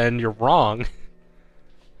 minutes and you're wrong.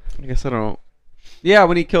 I guess I don't... Yeah,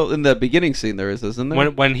 when he killed... In the beginning scene there is, isn't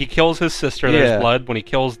there? When he kills his sister, there's blood. When he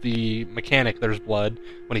kills the mechanic, there's blood.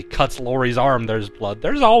 When he cuts Laurie's arm, there's blood.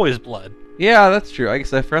 There's always blood. Yeah, that's true. I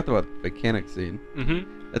guess I forgot about the mechanic scene.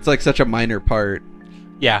 Mm-hmm. It's like such a minor part.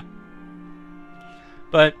 Yeah.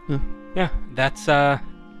 But... Yeah, that's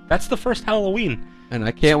the first Halloween. And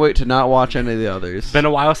I can't wait to not watch any of the others. It's been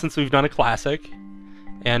a while since we've done a classic,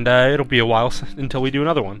 and it'll be a while until we do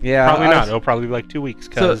another one. Yeah, probably not. It'll probably be like 2 weeks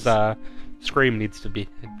because Scream needs to be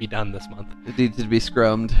done this month. It needs to be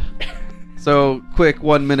scrummed. So, quick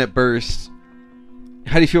 1 minute burst.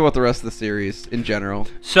 How do you feel about the rest of the series in general?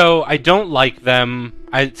 So I don't like them.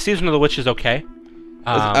 Season of the Witch is okay.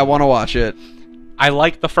 I want to watch it. I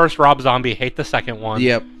like the first Rob Zombie. Hate the second one.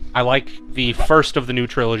 Yep. I like the first of the new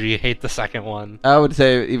trilogy, hate the second one. I would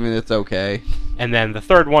say even it's okay. And then the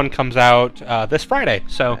third one comes out this Friday,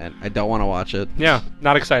 so... And I don't want to watch it. Yeah,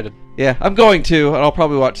 not excited. Yeah, I'm going to, and I'll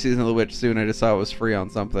probably watch Season of the Witch soon. I just saw it was free on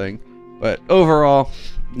something. But overall,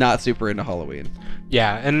 not super into Halloween.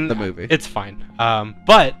 Yeah, and... The movie. It's fine.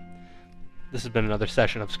 But this has been another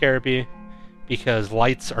session of Scarapy, because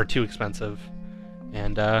lights are too expensive.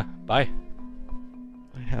 And, bye.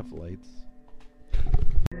 I have lights.